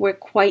don't think we're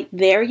quite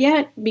there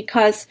yet,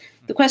 because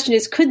the question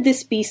is, could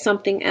this be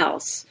something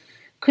else?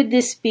 Could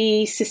this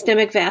be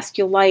systemic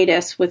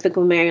vasculitis with the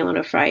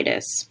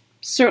glomerulonephritis?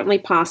 Certainly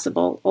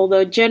possible,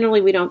 although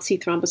generally we don't see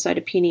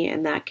thrombocytopenia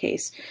in that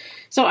case.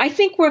 So I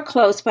think we're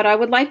close, but I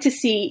would like to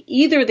see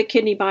either the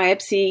kidney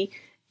biopsy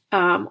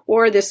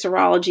or the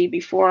serology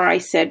before I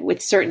said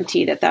with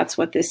certainty that that's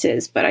what this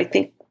is. But I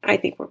think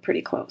we're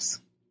pretty close.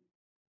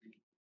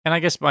 And I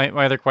guess my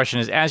other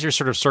question is, as you're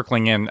sort of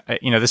circling in,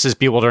 this is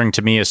bewildering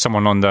to me as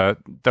someone on the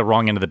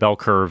wrong end of the bell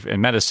curve in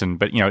medicine,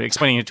 but,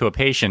 explaining it to a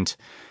patient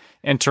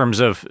in terms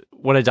of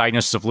what a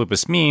diagnosis of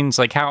lupus means,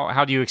 like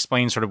how do you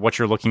explain sort of what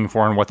you're looking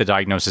for and what the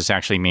diagnosis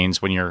actually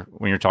means when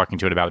you're talking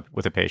to it about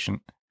with a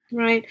patient?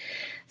 Right.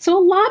 So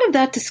a lot of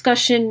that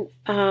discussion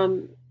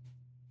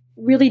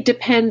really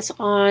depends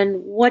on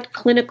what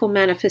clinical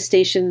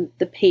manifestation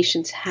the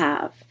patients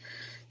have.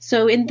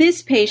 So in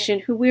this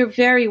patient, who we're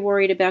very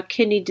worried about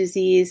kidney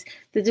disease,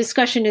 the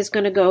discussion is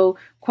going to go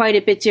quite a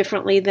bit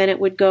differently than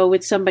it would go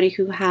with somebody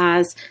who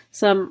has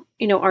some,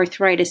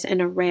 arthritis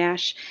and a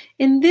rash.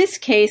 In this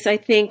case, I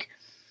think,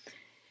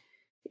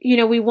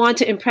 we want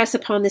to impress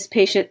upon this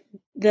patient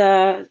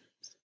the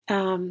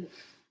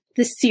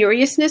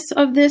seriousness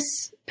of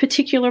this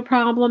particular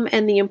problem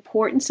and the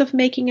importance of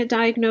making a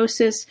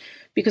diagnosis,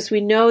 because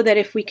we know that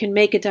if we can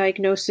make a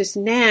diagnosis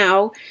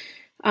now,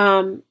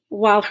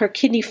 while her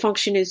kidney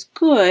function is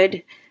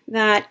good,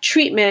 that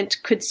treatment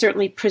could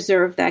certainly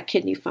preserve that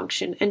kidney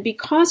function. And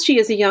because she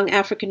is a young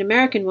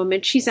African-American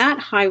woman, she's at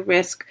high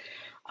risk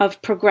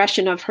of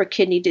progression of her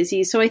kidney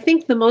disease. So I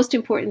think the most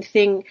important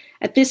thing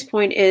at this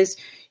point is,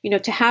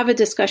 to have a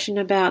discussion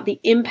about the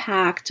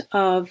impact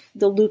of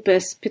the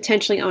lupus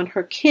potentially on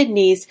her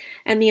kidneys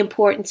and the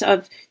importance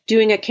of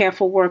doing a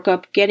careful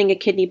workup, getting a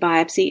kidney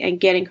biopsy, and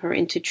getting her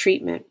into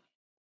treatment.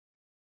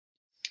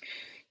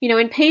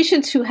 In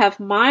patients who have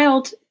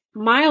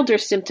milder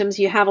symptoms,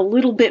 you have a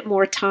little bit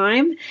more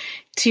time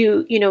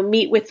to,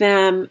 meet with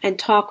them and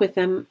talk with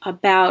them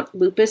about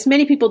lupus.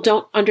 Many people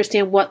don't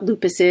understand what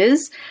lupus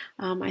is.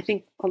 I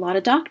think a lot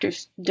of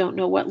doctors don't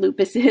know what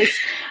lupus is.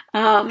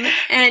 And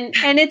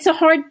it's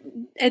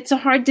a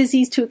hard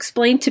disease to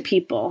explain to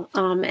people,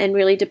 and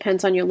really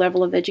depends on your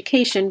level of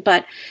education.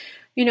 But,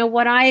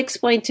 what I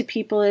explain to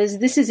people is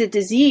this is a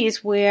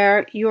disease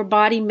where your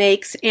body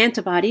makes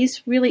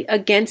antibodies really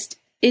against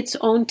its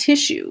own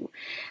tissue,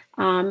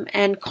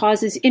 and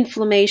causes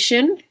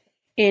inflammation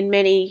in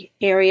many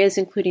areas,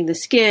 including the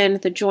skin,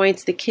 the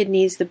joints, the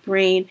kidneys, the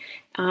brain.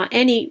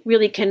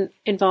 Really can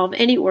involve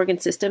any organ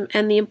system.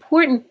 And the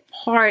important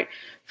part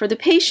for the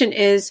patient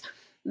is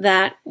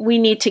that we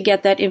need to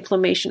get that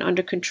inflammation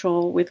under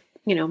control with,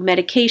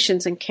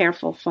 medications and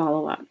careful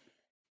follow-up.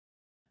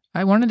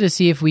 I wanted to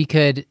see if we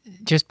could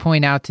just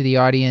point out to the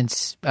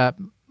audience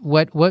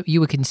what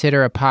you would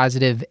consider a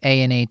positive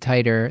ANA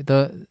titer.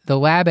 The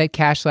lab at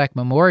Kashlak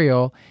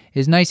Memorial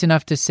is nice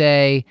enough to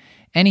say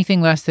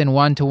anything less than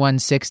 1 to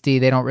 160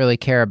 they don't really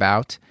care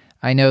about.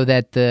 I know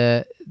that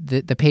the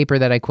paper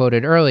that I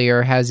quoted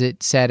earlier has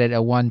it set at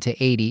a 1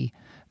 to 80,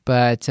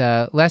 but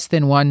less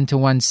than 1 to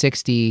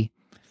 160,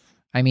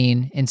 I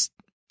mean,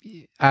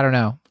 I don't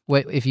know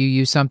what if you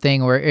use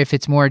something, or if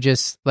it's more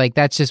just like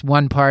that's just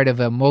one part of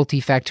a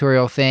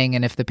multifactorial thing,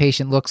 and if the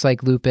patient looks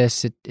like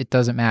lupus, it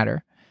doesn't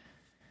matter.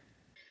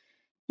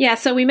 Yeah,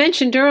 so we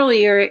mentioned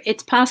earlier,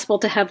 it's possible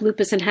to have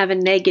lupus and have a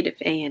negative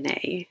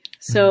ANA.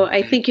 So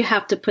I think you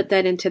have to put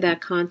that into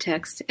that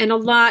context. And a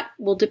lot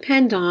will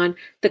depend on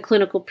the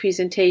clinical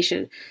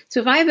presentation. So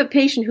if I have a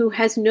patient who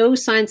has no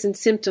signs and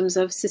symptoms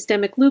of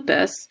systemic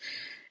lupus,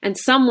 and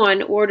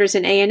someone orders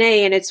an ANA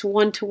and it's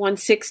 1 to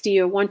 160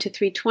 or 1 to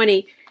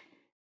 320,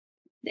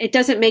 it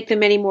doesn't make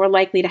them any more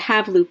likely to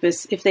have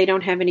lupus if they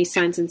don't have any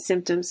signs and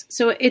symptoms.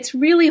 So it's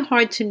really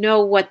hard to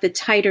know what the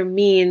titer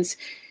means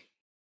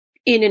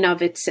in and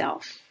of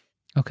itself.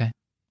 Okay.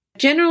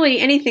 Generally,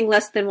 anything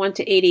less than 1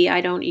 to 80, I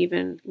don't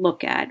even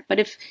look at. But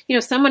if,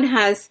 someone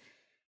has,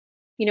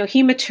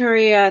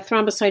 hematuria,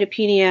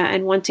 thrombocytopenia,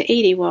 and 1 to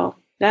 80, well,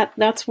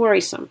 that's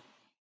worrisome.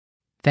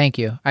 Thank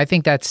you. I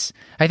think that's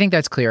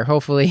clear.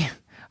 Hopefully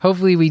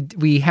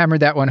we hammered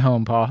that one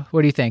home, Paul.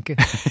 What do you think?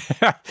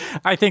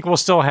 I think we'll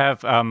still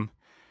have,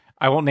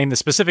 I won't name the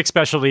specific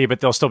specialty, but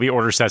there'll still be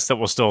order sets that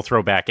will still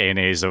throw back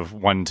ANAs of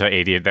 1 to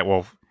 80 that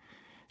will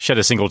shed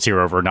a single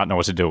tear over, not know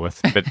what to do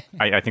with. But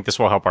I think this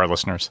will help our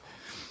listeners.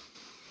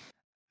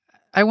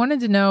 I wanted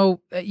to know,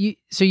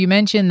 so you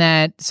mentioned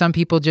that some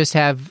people just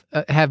have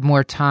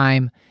more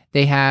time.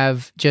 They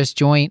have just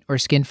joint or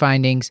skin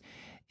findings.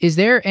 Is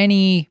there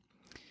any,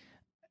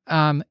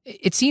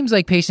 it seems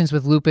like patients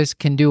with lupus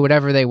can do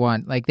whatever they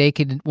want. Like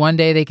one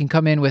day they can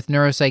come in with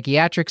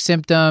neuropsychiatric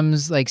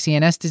symptoms like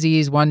CNS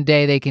disease. One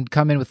day they can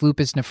come in with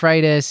lupus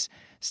nephritis.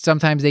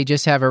 Sometimes they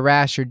just have a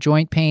rash or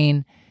joint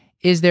pain.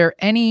 Are there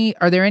any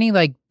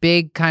like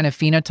big kind of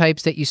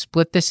phenotypes that you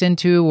split this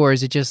into, or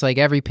is it just like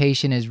every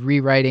patient is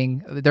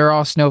rewriting? They're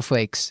all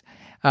snowflakes.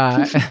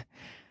 Yeah,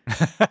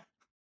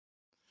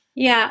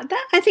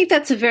 I think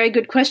that's a very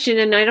good question.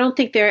 And I don't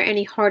think there are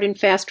any hard and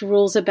fast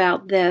rules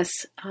about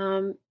this.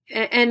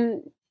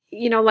 And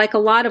like a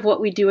lot of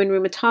what we do in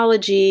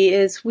rheumatology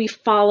is we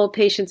follow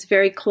patients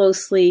very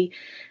closely,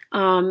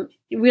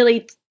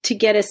 really to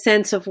get a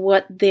sense of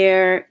what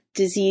their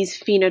disease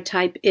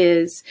phenotype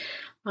is.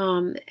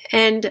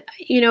 And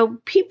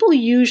people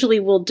usually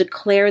will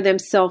declare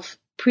themselves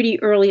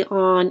pretty early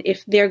on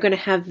if they're going to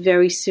have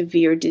very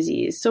severe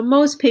disease. So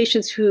most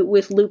patients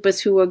with lupus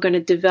who are going to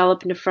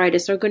develop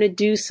nephritis are going to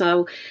do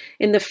so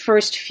in the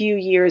first few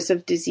years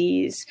of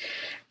disease.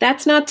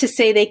 That's not to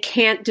say they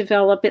can't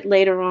develop it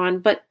later on,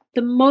 but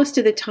the most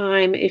of the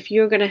time, if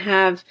you're going to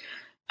have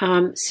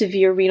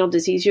severe renal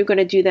disease, you're going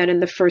to do that in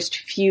the first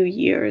few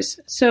years.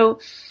 So,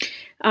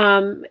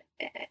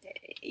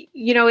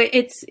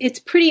 it's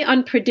pretty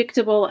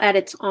unpredictable at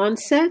its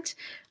onset.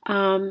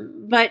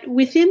 But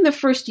within the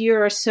first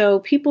year or so,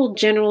 people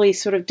generally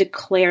sort of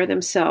declare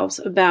themselves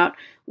about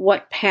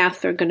what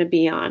path they're going to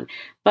be on.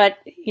 But,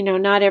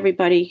 not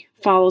everybody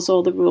follows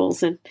all the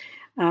rules, and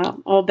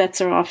all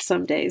bets are off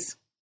some days.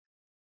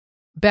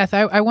 Beth,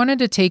 I wanted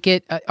to take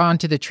it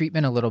onto the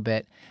treatment a little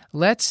bit.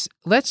 Let's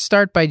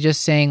start by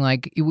just saying,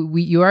 like,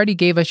 you already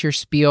gave us your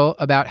spiel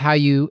about how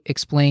you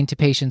explain to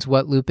patients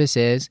what lupus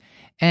is,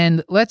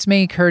 and let's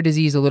make her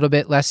disease a little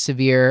bit less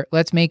severe.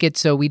 Let's make it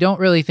so we don't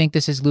really think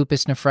this is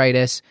lupus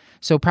nephritis.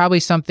 So probably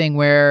something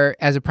where,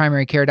 as a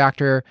primary care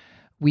doctor,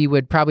 we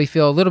would probably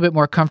feel a little bit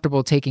more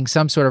comfortable taking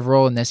some sort of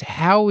role in this.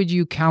 How would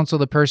you counsel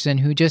the person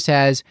who just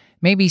has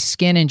maybe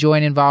skin and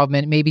joint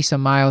involvement, maybe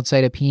some mild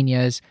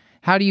cytopenias?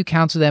 How do you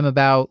counsel them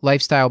about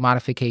lifestyle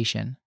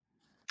modification?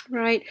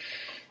 Right.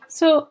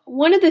 So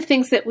one of the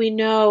things that we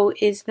know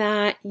is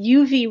that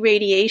UV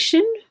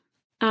radiation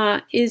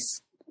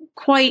is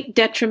quite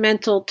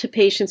detrimental to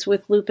patients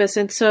with lupus.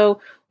 And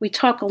so we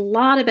talk a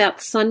lot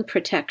about sun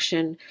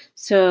protection.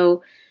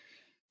 So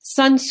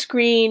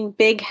sunscreen,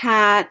 big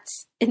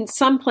hats. In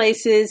some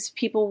places,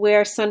 people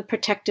wear sun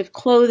protective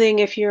clothing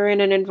if you're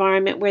in an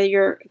environment where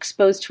you're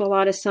exposed to a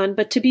lot of sun,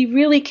 but to be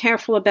really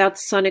careful about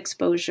sun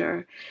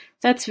exposure.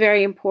 That's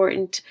very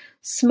important.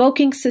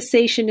 Smoking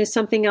cessation is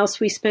something else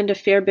we spend a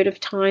fair bit of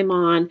time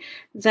on.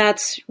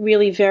 That's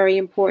really very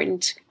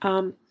important.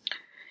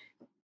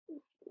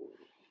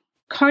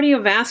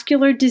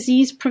 Cardiovascular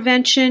disease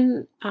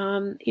prevention,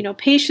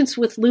 patients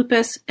with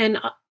lupus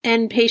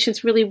and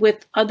patients really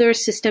with other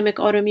systemic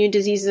autoimmune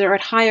diseases are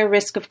at higher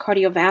risk of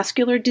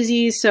cardiovascular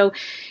disease. So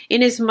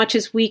in as much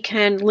as we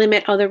can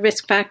limit other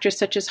risk factors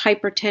such as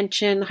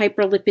hypertension,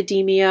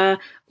 hyperlipidemia,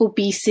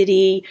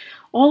 obesity,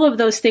 all of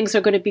those things are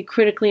going to be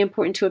critically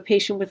important to a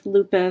patient with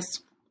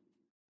lupus.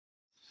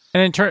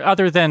 And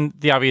other than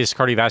the obvious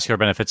cardiovascular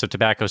benefits of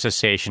tobacco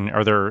cessation,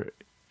 are there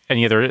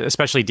any other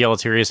especially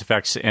deleterious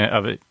effects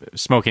of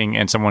smoking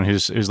in someone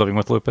who's living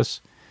with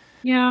lupus?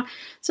 Yeah.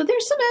 So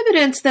there's some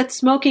evidence that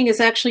smoking is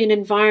actually an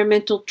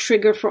environmental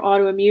trigger for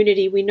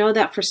autoimmunity. We know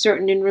that for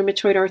certain in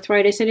rheumatoid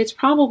arthritis, and it's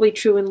probably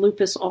true in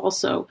lupus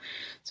also.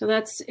 So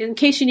that's in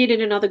case you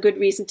needed another good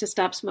reason to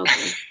stop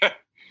smoking.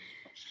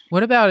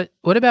 What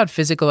about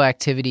physical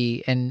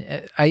activity?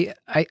 And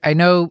I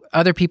know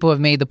other people have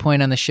made the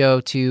point on the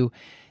show to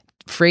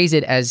phrase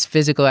it as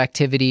physical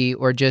activity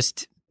or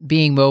just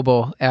being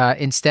mobile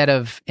instead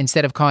of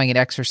calling it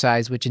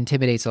exercise, which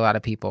intimidates a lot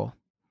of people.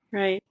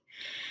 Right.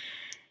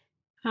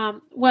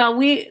 Well,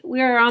 we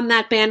are on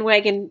that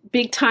bandwagon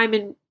big time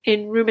in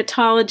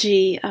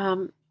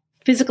rheumatology.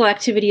 Physical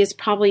activity is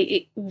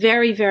probably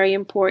very, very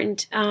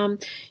important.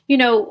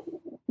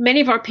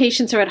 Many of our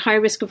patients are at high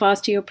risk of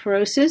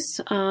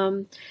osteoporosis,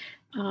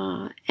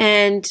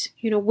 and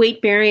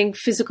weight-bearing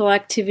physical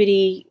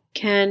activity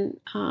can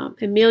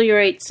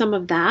ameliorate some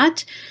of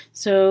that.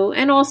 So,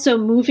 and also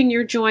moving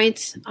your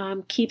joints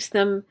keeps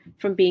them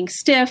from being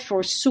stiff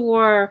or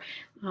sore.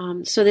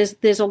 So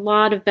there's a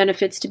lot of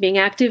benefits to being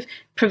active,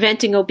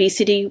 preventing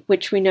obesity,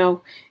 which we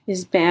know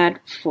is bad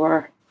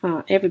for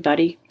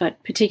everybody,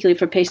 but particularly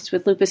for patients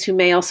with lupus who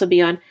may also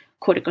be on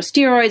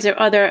corticosteroids or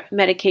other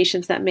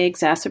medications that may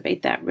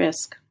exacerbate that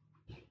risk.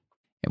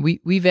 And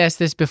we've asked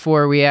this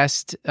before. We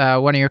asked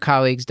one of your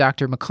colleagues,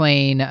 Dr.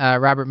 McLean,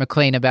 Robert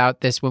McLean,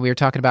 about this when we were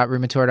talking about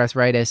rheumatoid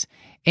arthritis.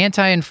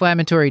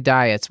 Anti-inflammatory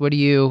diets. What do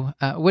you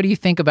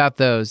think about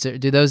those?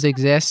 Do those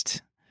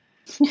exist?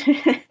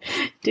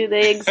 Do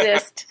they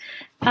exist?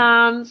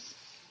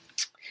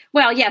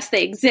 Well, yes,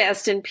 they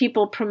exist, and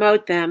people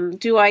promote them.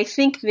 Do I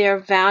think they're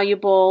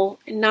valuable?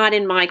 Not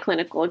in my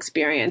clinical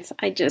experience.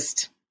 I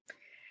just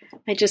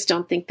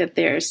don't think that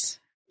there's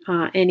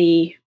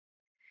any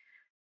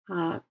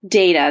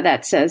data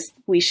that says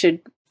we should,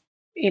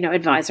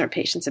 advise our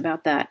patients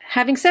about that.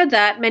 Having said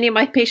that, many of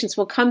my patients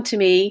will come to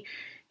me,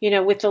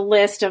 with a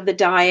list of the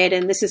diet,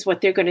 and this is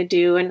what they're going to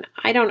do, and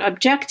I don't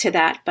object to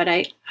that, but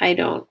I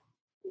don't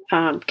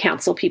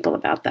counsel people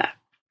about that.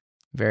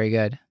 Very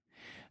good.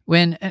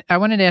 When I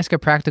wanted to ask a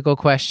practical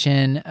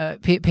question,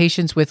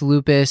 patients with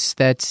lupus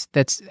that's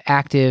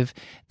active,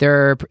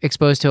 they're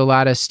exposed to a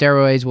lot of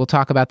steroids. We'll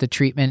talk about the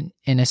treatment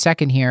in a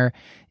second here.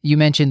 You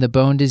mentioned the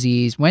bone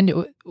disease.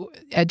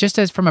 Just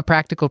as from a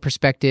practical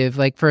perspective,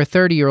 like for a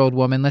 30-year-old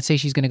woman, let's say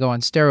she's going to go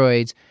on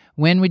steroids,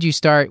 when would you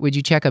start? Would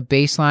you check a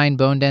baseline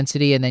bone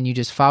density and then you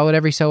just follow it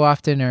every so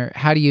often, or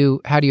how do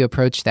you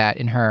approach that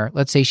in her?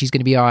 Let's say she's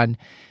going to be on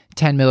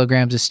 10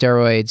 milligrams of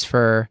steroids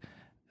for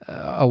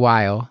a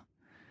while.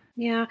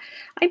 Yeah,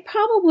 I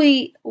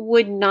probably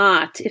would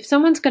not. If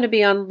someone's going to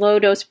be on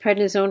low-dose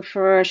prednisone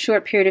for a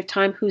short period of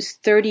time who's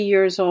 30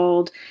 years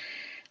old,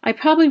 I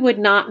probably would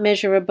not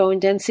measure a bone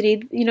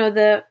density.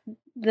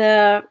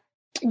 The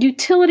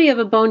utility of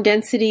a bone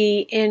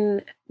density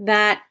in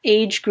that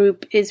age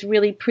group is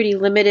really pretty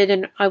limited.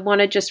 And I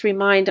want to just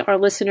remind our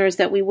listeners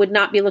that we would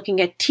not be looking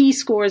at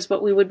T-scores,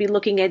 but we would be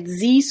looking at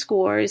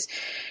Z-scores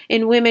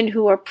in women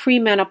who are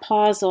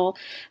premenopausal.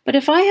 But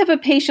if I have a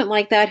patient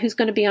like that who's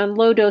going to be on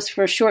low dose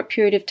for a short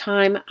period of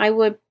time, I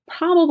would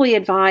probably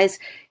advise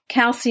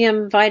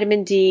calcium,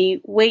 vitamin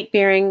D,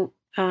 weight-bearing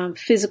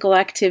physical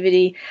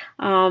activity,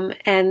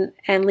 and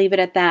leave it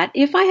at that.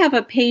 If I have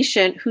a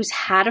patient who's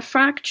had a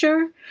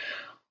fracture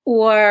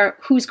or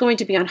who's going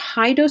to be on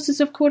high doses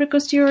of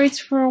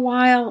corticosteroids for a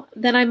while,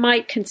 then I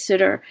might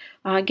consider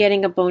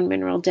getting a bone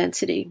mineral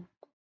density.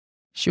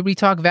 Should we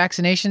talk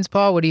vaccinations,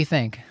 Paul? What do you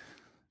think?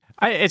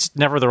 It's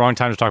never the wrong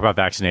time to talk about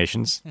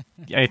vaccinations.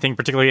 Anything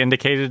particularly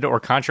indicated or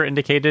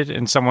contraindicated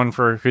in someone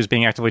who's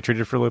being actively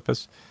treated for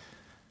lupus?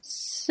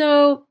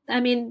 So,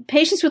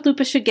 patients with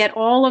lupus should get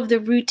all of the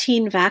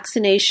routine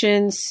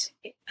vaccinations,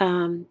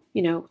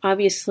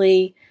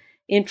 obviously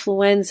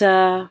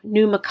influenza,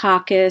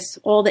 pneumococcus,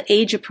 all the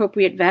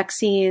age-appropriate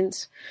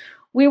vaccines.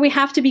 Where we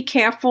have to be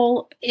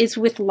careful is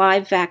with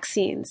live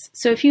vaccines.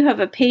 So if you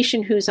have a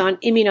patient who's on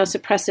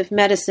immunosuppressive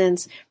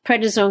medicines,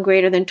 prednisone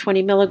greater than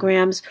 20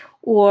 milligrams,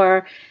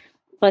 or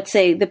let's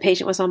say the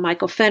patient was on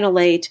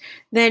mycophenolate,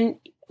 then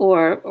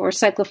or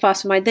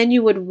cyclophosphamide, then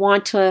you would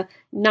want to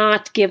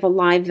not give a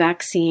live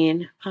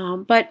vaccine.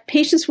 But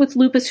patients with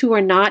lupus who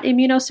are not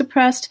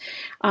immunosuppressed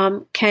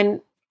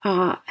can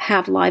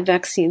have live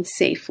vaccines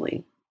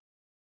safely.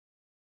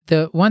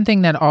 The one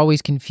thing that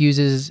always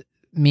confuses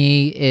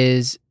me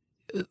is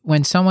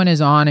when someone is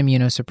on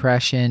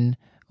immunosuppression,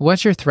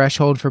 what's your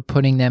threshold for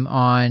putting them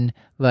on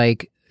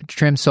like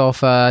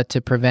trimsulfa to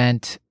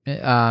prevent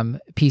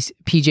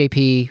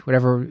PJP,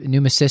 whatever,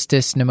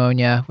 pneumocystis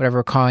pneumonia, whatever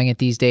we're calling it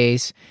these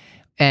days,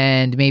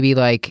 and maybe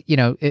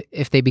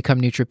if they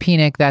become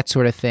neutropenic, that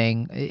sort of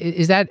thing.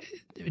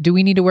 Do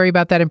we need to worry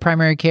about that in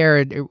primary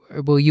care,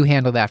 or will you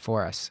handle that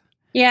for us?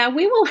 Yeah,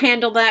 we will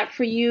handle that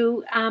for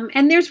you.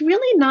 And there's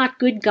really not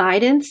good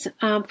guidance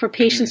for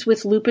patients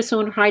with lupus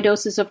on high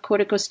doses of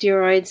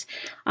corticosteroids.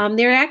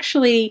 They're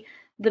actually,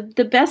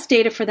 the best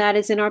data for that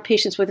is in our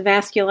patients with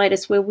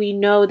vasculitis, where we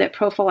know that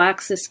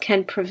prophylaxis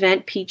can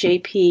prevent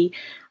PJP.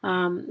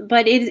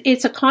 But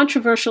it's a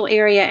controversial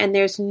area, and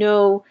there's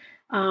no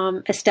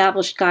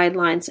established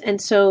guidelines.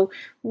 And so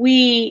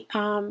we,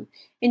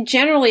 in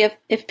generally,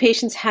 if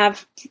patients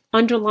have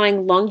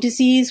underlying lung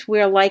disease,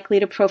 we're likely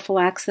to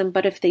prophylax them.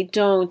 But if they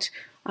don't,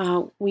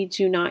 we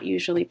do not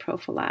usually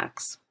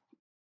prophylax.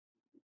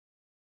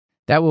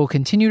 That will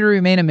continue to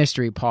remain a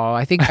mystery, Paul.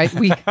 I think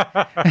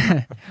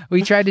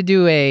we tried to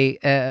do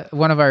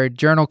one of our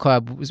journal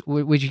club,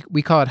 which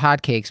we call it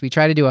Hotcakes. We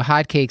tried to do a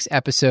Hotcakes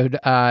episode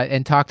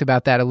and talked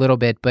about that a little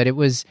bit, but it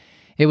was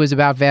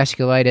about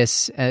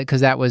vasculitis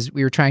because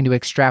we were trying to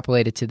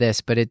extrapolate it to this,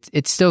 but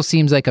it still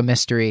seems like a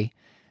mystery.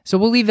 So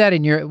we'll leave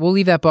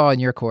that ball in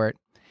your court.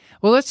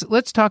 Well,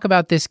 let's talk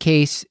about this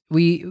case.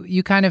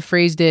 You kind of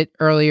phrased it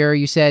earlier.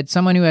 You said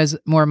someone who has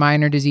more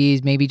minor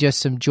disease, maybe just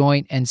some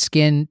joint and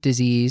skin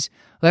disease.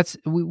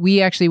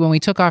 We actually, when we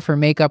took off her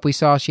makeup, we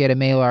saw she had a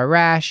malar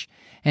rash,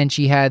 and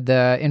she had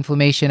the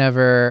inflammation of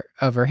her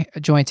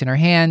joints in her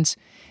hands,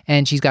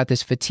 and she's got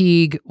this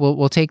fatigue.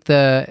 We'll take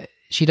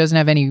she doesn't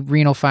have any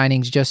renal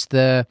findings, just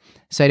the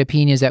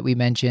cytopenias that we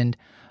mentioned.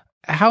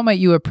 How might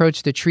you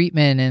approach the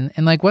treatment,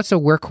 and what's a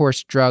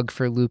workhorse drug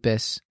for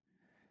lupus?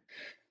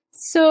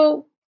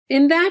 So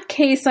in that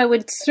case, I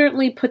would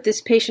certainly put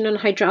this patient on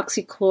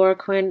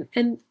hydroxychloroquine.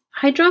 And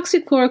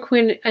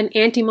hydroxychloroquine, an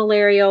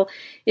antimalarial,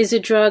 is a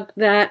drug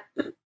that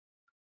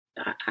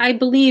I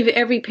believe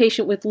every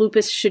patient with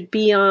lupus should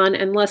be on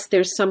unless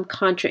there's some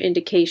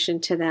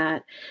contraindication to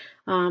that.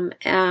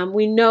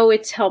 We know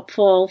it's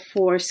helpful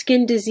for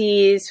skin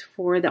disease,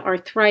 for the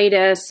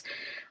arthritis.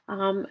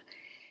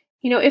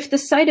 If the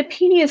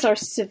cytopenias are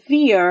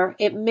severe,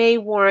 it may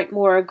warrant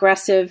more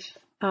aggressive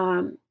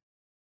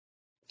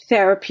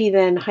therapy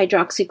than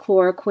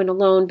hydroxychloroquine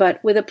alone,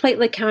 but with a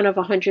platelet count of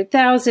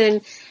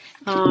 100,000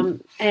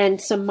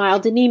 and some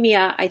mild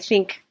anemia, I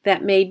think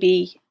that may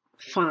be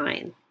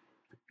fine.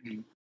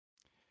 Can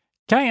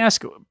I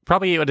ask,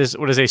 probably what is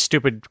a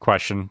stupid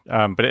question,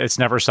 but it's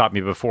never stopped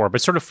me before,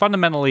 but sort of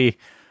fundamentally,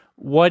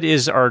 what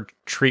is our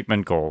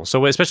treatment goal?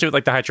 So especially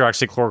with the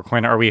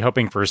hydroxychloroquine, are we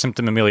hoping for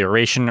symptom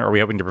amelioration? Are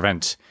we hoping to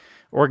prevent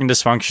organ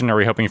dysfunction? Are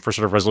we hoping for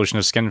sort of resolution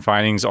of skin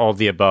findings, all of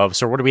the above?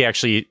 So what are we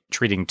actually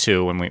treating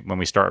to when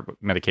we start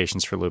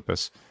medications for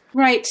lupus?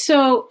 Right.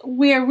 So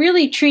we're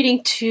really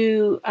treating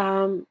to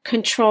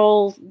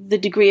control the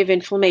degree of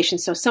inflammation.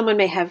 So someone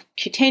may have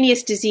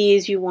cutaneous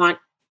disease. You want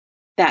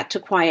that to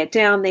quiet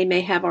down. They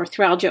may have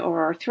arthralgia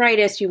or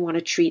arthritis. You want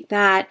to treat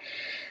that.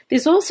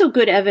 There's also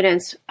good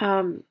evidence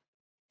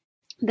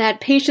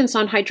that patients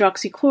on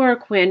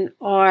hydroxychloroquine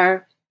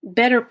are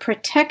better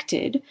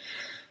protected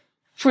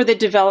for the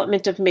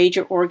development of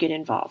major organ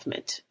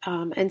involvement.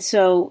 And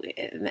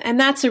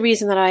that's the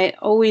reason that I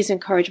always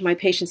encourage my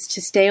patients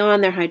to stay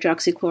on their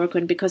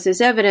hydroxychloroquine, because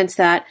there's evidence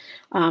that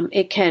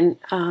it can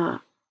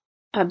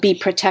be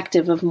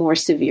protective of more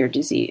severe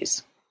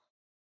disease.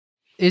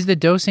 Is the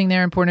dosing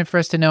there important for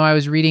us to know? I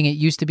was reading it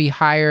used to be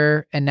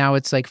higher, and now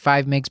it's 5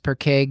 mg per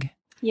kg.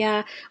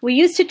 Yeah, we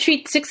used to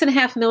treat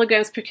 6.5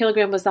 milligrams per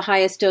kilogram was the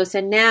highest dose,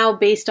 and now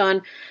based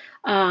on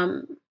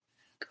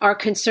our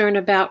concern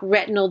about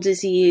retinal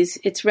disease,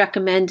 it's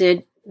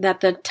recommended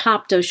that the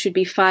top dose should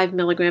be 5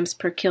 milligrams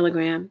per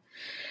kilogram.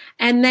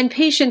 And then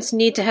patients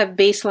need to have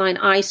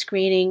baseline eye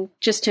screening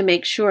just to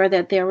make sure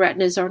that their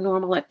retinas are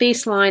normal at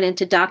baseline and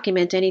to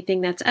document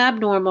anything that's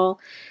abnormal.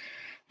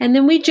 And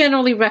then we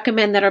generally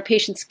recommend that our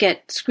patients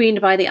get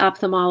screened by the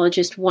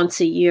ophthalmologist once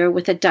a year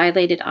with a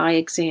dilated eye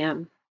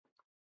exam.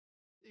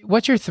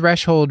 what's your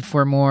threshold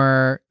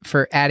for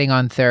adding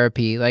on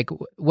therapy? Like,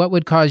 what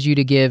would cause you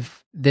to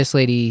give this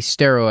lady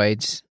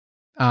steroids?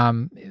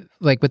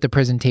 Like with the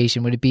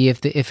presentation, would it be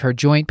if her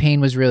joint pain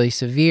was really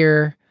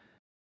severe?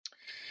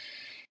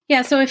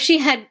 Yeah. So if she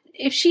had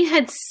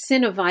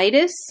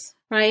synovitis,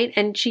 right,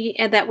 and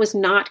that was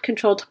not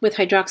controlled with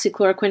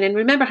hydroxychloroquine, and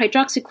remember,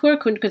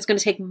 hydroxychloroquine is going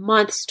to take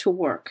months to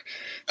work.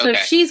 So if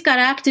she's got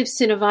active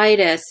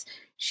synovitis,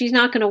 she's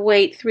not going to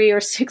wait 3 or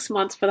 6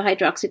 months for the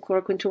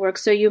hydroxychloroquine to work.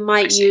 So you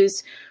might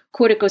use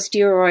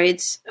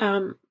corticosteroids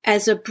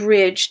as a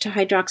bridge to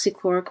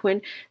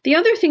hydroxychloroquine. The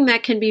other thing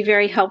that can be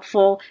very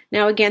helpful,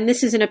 now again,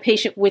 this is in a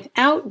patient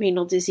without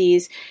renal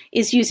disease,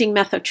 is using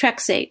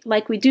methotrexate.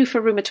 Like we do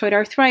for rheumatoid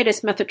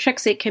arthritis,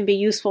 methotrexate can be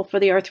useful for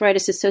the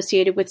arthritis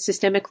associated with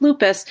systemic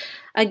lupus.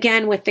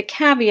 Again, with the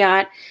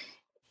caveat,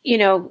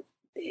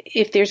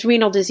 if there's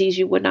renal disease,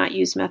 you would not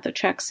use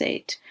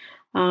methotrexate.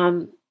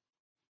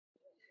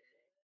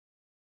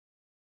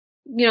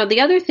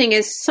 The other thing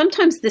is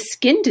sometimes the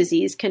skin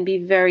disease can be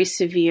very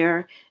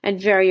severe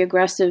and very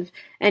aggressive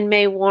and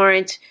may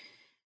warrant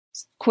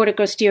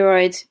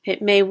corticosteroids.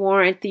 It may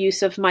warrant the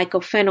use of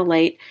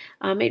mycophenolate.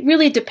 It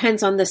really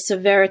depends on the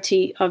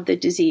severity of the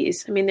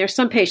disease. I mean, there's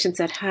some patients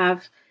that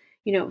have,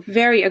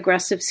 very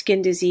aggressive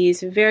skin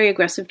disease, very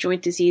aggressive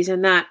joint disease,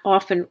 and that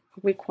often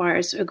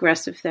requires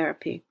aggressive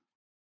therapy.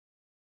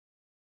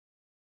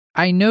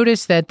 I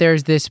noticed that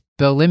there's this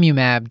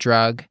belimumab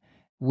drug,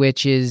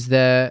 which is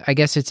I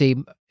guess it's a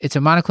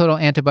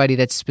monoclonal antibody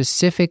that's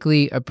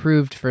specifically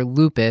approved for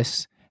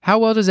lupus. How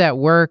well does that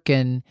work,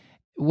 and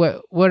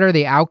what are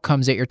the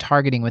outcomes that you're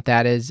targeting with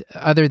that, is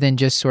other than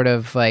just sort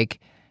of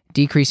like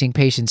decreasing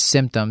patients'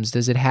 symptoms?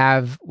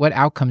 What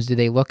outcomes do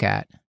they look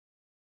at?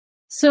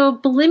 So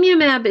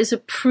belimumab is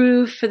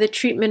approved for the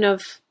treatment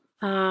of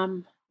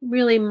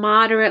really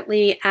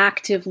moderately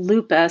active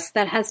lupus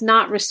that has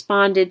not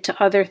responded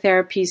to other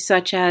therapies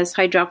such as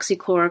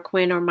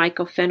hydroxychloroquine or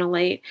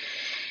mycophenolate.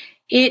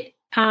 It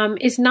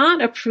is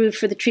not approved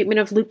for the treatment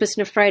of lupus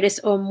nephritis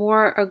or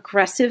more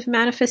aggressive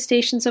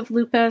manifestations of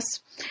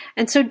lupus.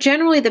 And so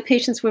generally the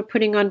patients we're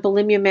putting on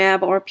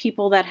belimumab are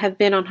people that have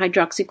been on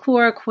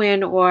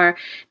hydroxychloroquine or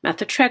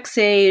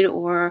methotrexate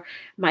or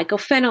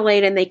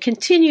mycophenolate, and they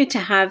continue to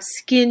have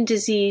skin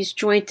disease,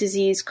 joint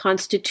disease,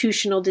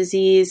 constitutional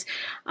disease.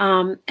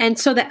 And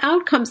so the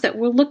outcomes that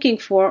we're looking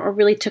for are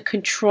really to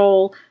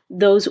control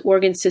those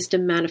organ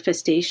system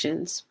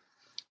manifestations.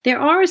 There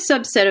are a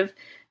subset of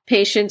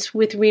patients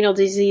with renal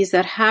disease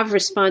that have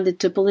responded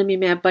to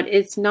belimumab, but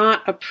it's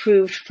not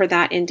approved for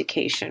that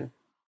indication.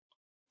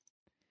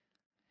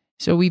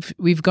 So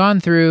we've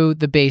gone through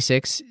the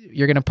basics.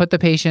 You're going to put the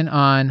patient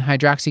on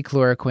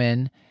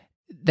hydroxychloroquine.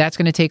 That's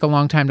going to take a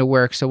long time to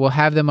work, so we'll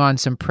have them on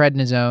some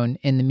prednisone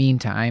in the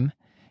meantime,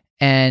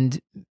 and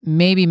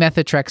maybe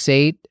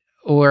methotrexate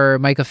or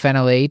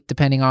mycophenolate,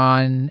 depending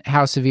on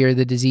how severe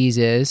the disease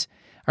is.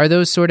 Are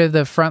those sort of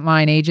the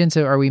frontline agents,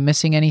 or are we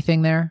missing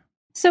anything there?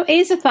 So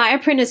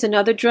azathioprine is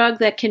another drug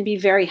that can be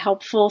very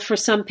helpful for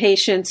some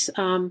patients,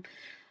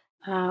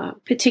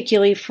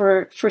 particularly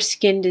for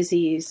skin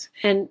disease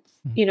and,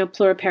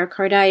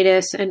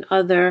 pleuropericarditis and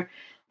other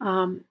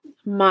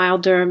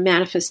milder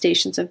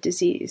manifestations of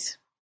disease.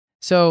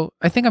 So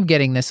I think I'm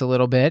getting this a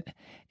little bit.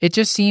 It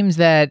just seems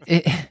that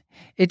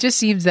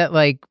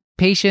like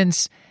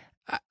patients,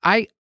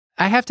 I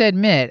have to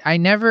admit, I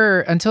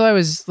never, until I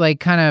was like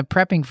kind of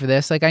prepping for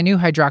this, like I knew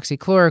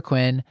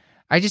hydroxychloroquine.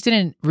 I just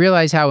didn't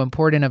realize how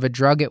important of a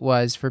drug it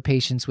was for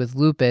patients with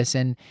lupus.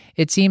 And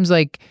it seems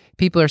like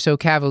people are so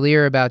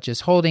cavalier about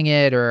just holding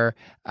it, or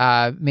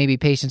maybe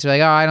patients are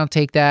like, oh, I don't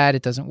take that,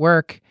 it doesn't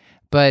work.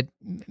 But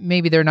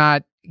maybe they're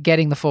not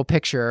getting the full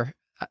picture.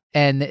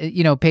 And, they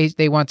know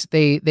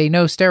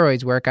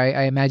steroids work.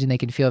 I imagine they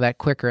can feel that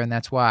quicker, and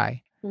that's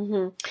why.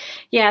 Mm-hmm.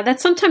 Yeah,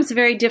 that's sometimes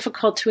very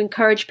difficult to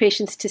encourage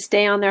patients to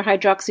stay on their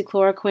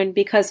hydroxychloroquine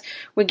because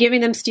we're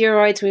giving them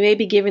steroids. We may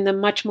be giving them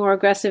much more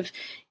aggressive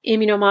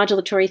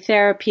immunomodulatory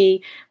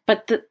therapy,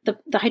 but the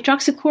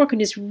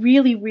hydroxychloroquine is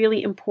really,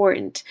 really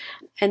important.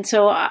 And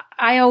so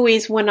I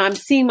always, when I'm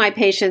seeing my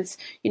patients,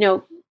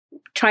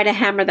 try to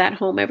hammer that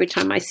home every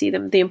time I see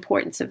them, the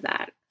importance of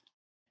that.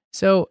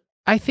 So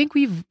I think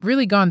we've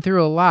really gone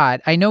through a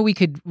lot. I know we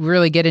could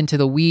really get into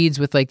the weeds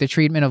with like the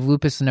treatment of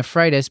lupus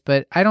nephritis,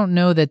 but I don't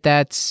know that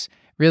that's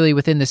really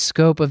within the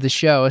scope of the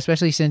show,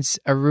 especially since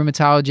a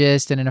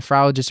raumatologist and a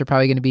nephrologist are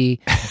probably going to be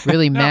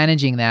really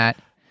managing that.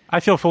 I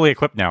feel fully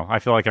equipped now. I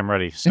feel like I'm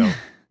ready. So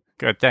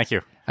good. Thank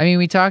you. I mean,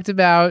 we talked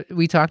about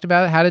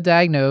how to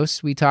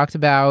diagnose. We talked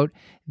about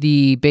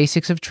the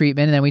basics of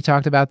treatment, and then we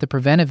talked about the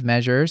preventive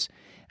measures.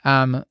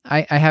 I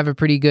have a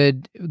pretty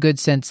good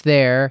sense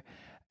there.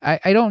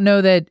 I don't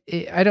know that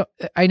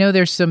I know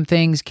there's some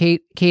things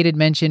Kate had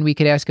mentioned we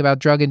could ask about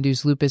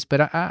drug-induced lupus,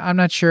 but I'm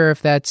not sure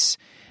if that's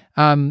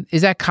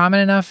is that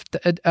common enough,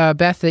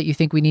 Beth, that you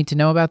think we need to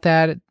know about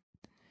that?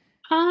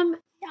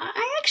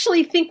 I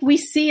actually think we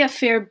see a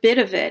fair bit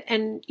of it.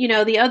 And,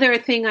 the other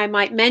thing I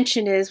might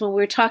mention is when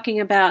we're talking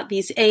about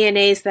these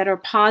ANAs that are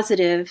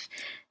positive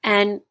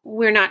and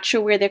we're not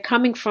sure where they're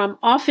coming from,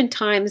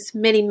 oftentimes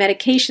many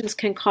medications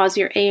can cause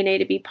your ANA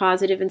to be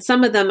positive, and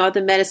some of them are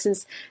the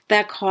medicines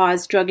that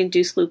cause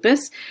drug-induced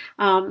lupus.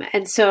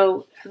 And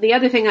so the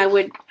other thing I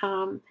would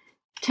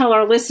tell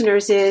our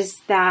listeners is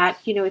that,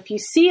 if you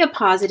see a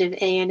positive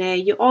ANA,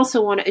 you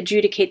also want to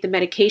adjudicate the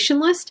medication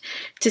list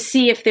to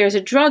see if there's a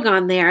drug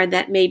on there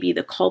that may be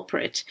the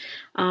culprit.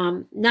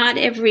 Not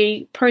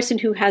every person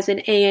who has an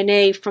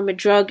ANA from a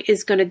drug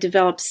is going to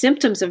develop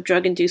symptoms of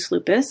drug-induced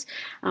lupus,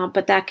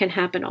 but that can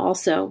happen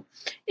also.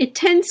 It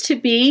tends to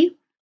be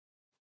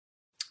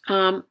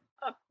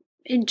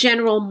in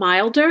general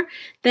milder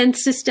than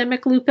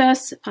systemic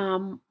lupus,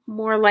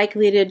 more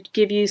likely to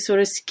give you sort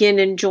of skin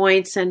and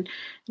joints and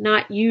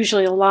not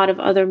usually a lot of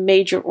other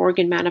major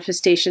organ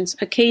manifestations,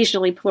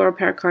 occasionally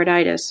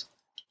pleuropericarditis.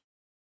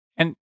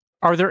 And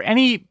are there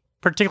any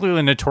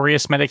particularly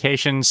notorious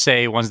medications,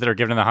 say ones that are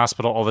given in the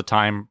hospital all the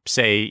time,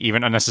 say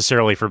even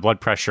unnecessarily for blood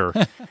pressure,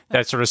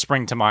 that sort of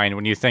spring to mind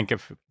when you think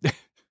of...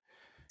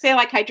 Say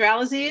like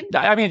hydralazine?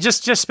 I mean,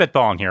 just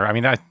spitballing here. I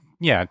mean, not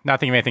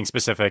thinking of anything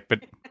specific,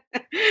 but...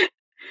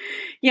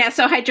 Yeah,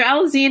 so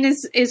hydralazine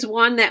is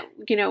one that,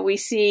 we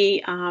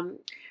see.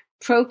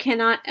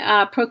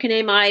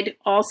 Procainamide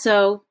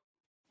also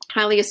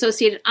highly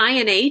associated.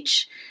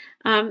 INH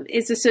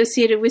is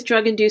associated with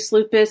drug-induced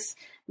lupus.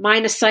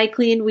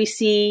 Minocycline, we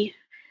see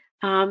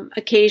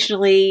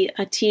occasionally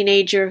a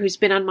teenager who's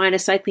been on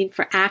minocycline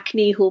for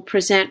acne who will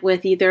present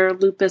with either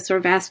lupus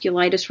or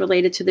vasculitis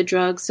related to the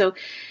drug. So,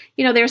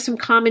 there are some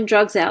common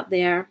drugs out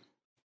there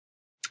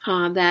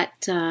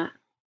that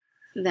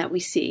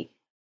we see.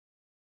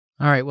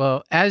 All right.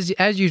 Well, as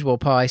usual,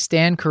 Paul, I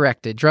stand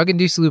corrected.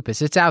 Drug-induced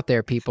lupus. It's out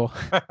there, people.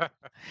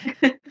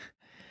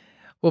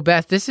 Well,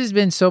 Beth, this has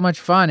been so much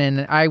fun,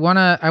 and I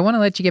wanna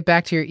let you get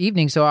back to your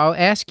evening. So I'll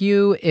ask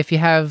you if you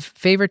have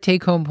favorite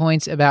take-home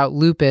points about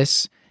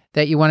lupus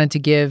that you wanted to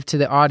give to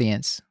the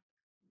audience.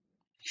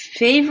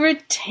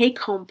 Favorite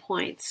take-home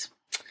points.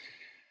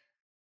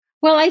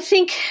 Well, I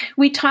think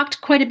we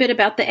talked quite a bit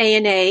about the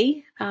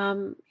ANA.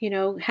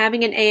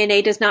 Having an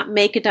ANA does not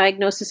make a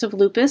diagnosis of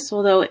lupus,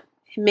 although it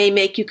may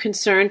make you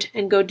concerned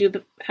and go do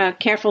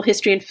careful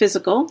history and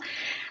physical.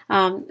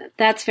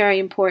 That's very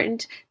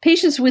important.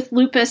 Patients with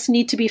lupus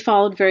need to be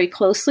followed very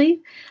closely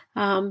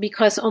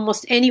because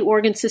almost any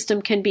organ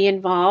system can be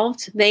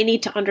involved. They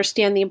need to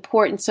understand the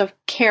importance of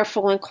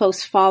careful and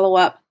close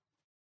follow-up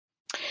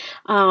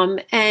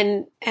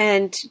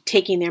and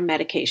taking their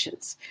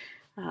medications.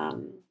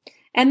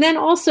 And then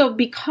also,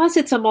 because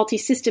it's a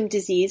multi-system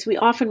disease, we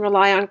often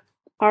rely on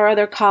our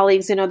other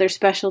colleagues in other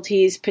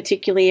specialties,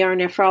 particularly our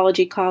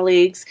nephrology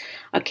colleagues,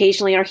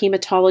 occasionally our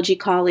hematology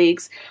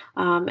colleagues.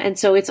 And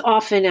so it's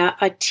often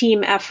a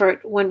team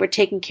effort when we're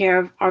taking care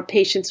of our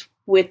patients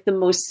with the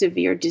most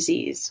severe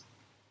disease.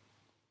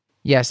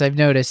 Yes, I've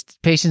noticed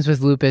patients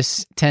with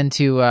lupus tend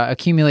to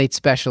accumulate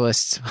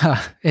specialists.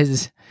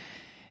 It's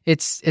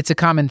a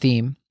common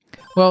theme.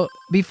 Well,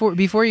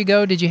 before you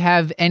go, did you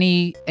have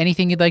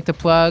anything you'd like to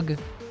plug?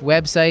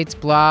 Websites,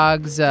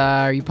 blogs?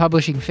 Are you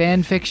publishing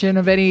fan fiction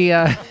of any?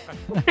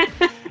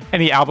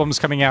 Any albums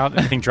coming out?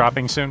 Anything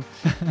dropping soon?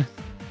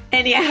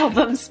 Any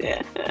albums?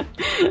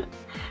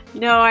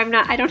 No, I'm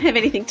not. I don't have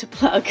anything to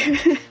plug.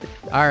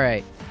 All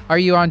right. Are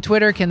you on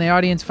Twitter? Can the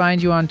audience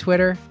find you on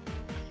Twitter?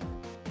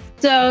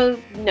 So,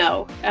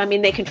 no. I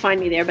mean, they can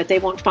find me there, but they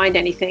won't find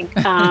anything.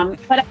 But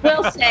I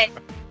will say...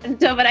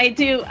 but I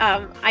do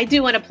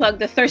want to plug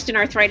the Thurston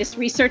Arthritis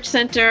Research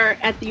Center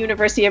at the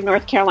University of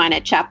North Carolina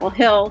at Chapel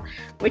Hill,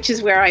 which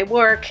is where I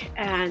work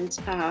and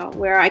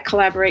where I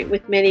collaborate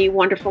with many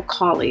wonderful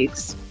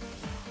colleagues.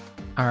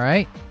 All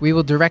right. We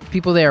will direct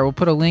people there. We'll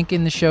put a link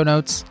in the show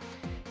notes.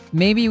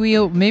 Maybe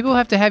we'll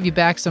have to have you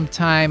back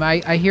sometime. I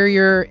hear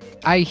you're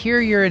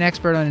an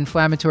expert on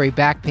inflammatory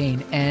back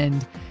pain,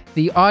 and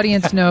the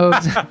audience knows.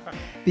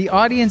 The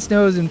audience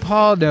knows and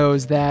Paul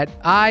knows that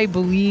I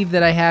believe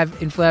that I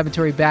have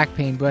inflammatory back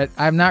pain, but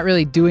I'm not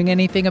really doing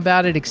anything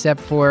about it except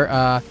for,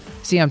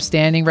 I'm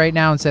standing right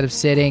now instead of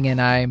sitting,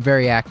 and I'm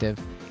very active,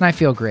 and I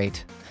feel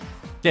great.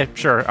 Yeah,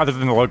 sure. Other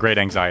than the low-grade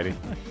anxiety.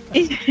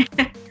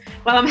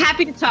 Well, I'm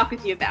happy to talk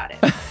with you about it.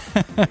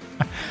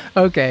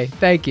 Okay,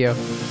 thank you.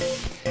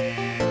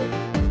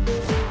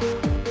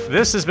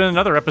 This has been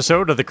another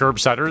episode of The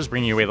Curbsiders,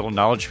 bringing you a little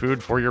knowledge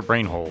food for your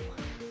brain hole.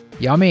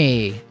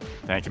 Yummy.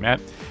 Thank you, Matt.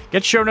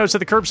 Get show notes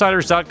at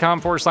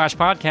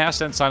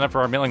thecurbsiders.com/podcast and sign up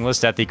for our mailing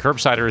list at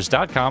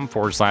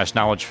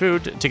thecurbsiders.com/knowledge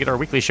food to get our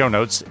weekly show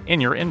notes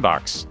in your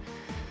inbox.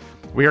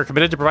 We are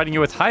committed to providing you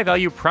with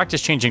high-value,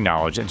 practice-changing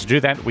knowledge, and to do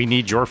that, we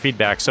need your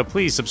feedback. So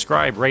please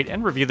subscribe, rate,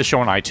 and review the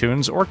show on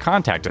iTunes or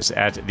contact us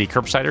at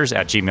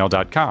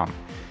thecurbsiders@gmail.com.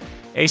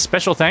 A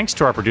special thanks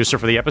to our producer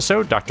for the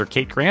episode, Dr.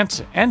 Kate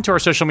Grant, and to our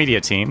social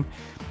media team,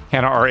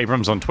 Hannah R.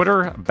 Abrams on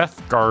Twitter,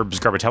 Beth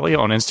Garbatelli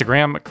on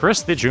Instagram,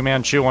 Chris the Jew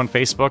Man Chew on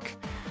Facebook,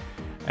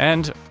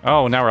 and,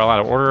 now we're all out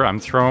of order. I'm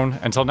thrown.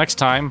 Until next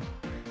time,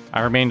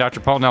 I remain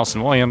Dr. Paul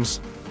Nelson Williams.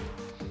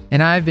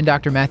 And I've been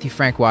Dr. Matthew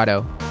Frank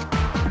Watto.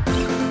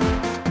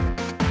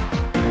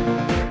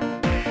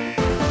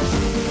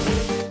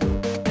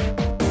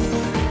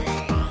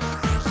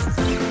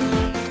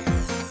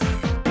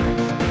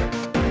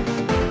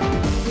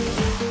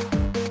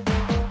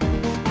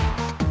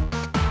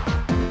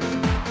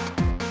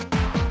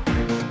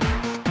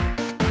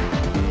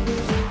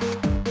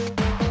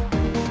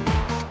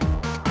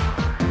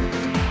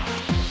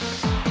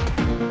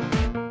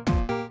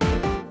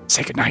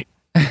 Say goodnight.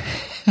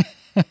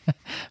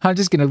 I'm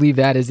just going to leave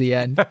that as the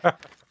end.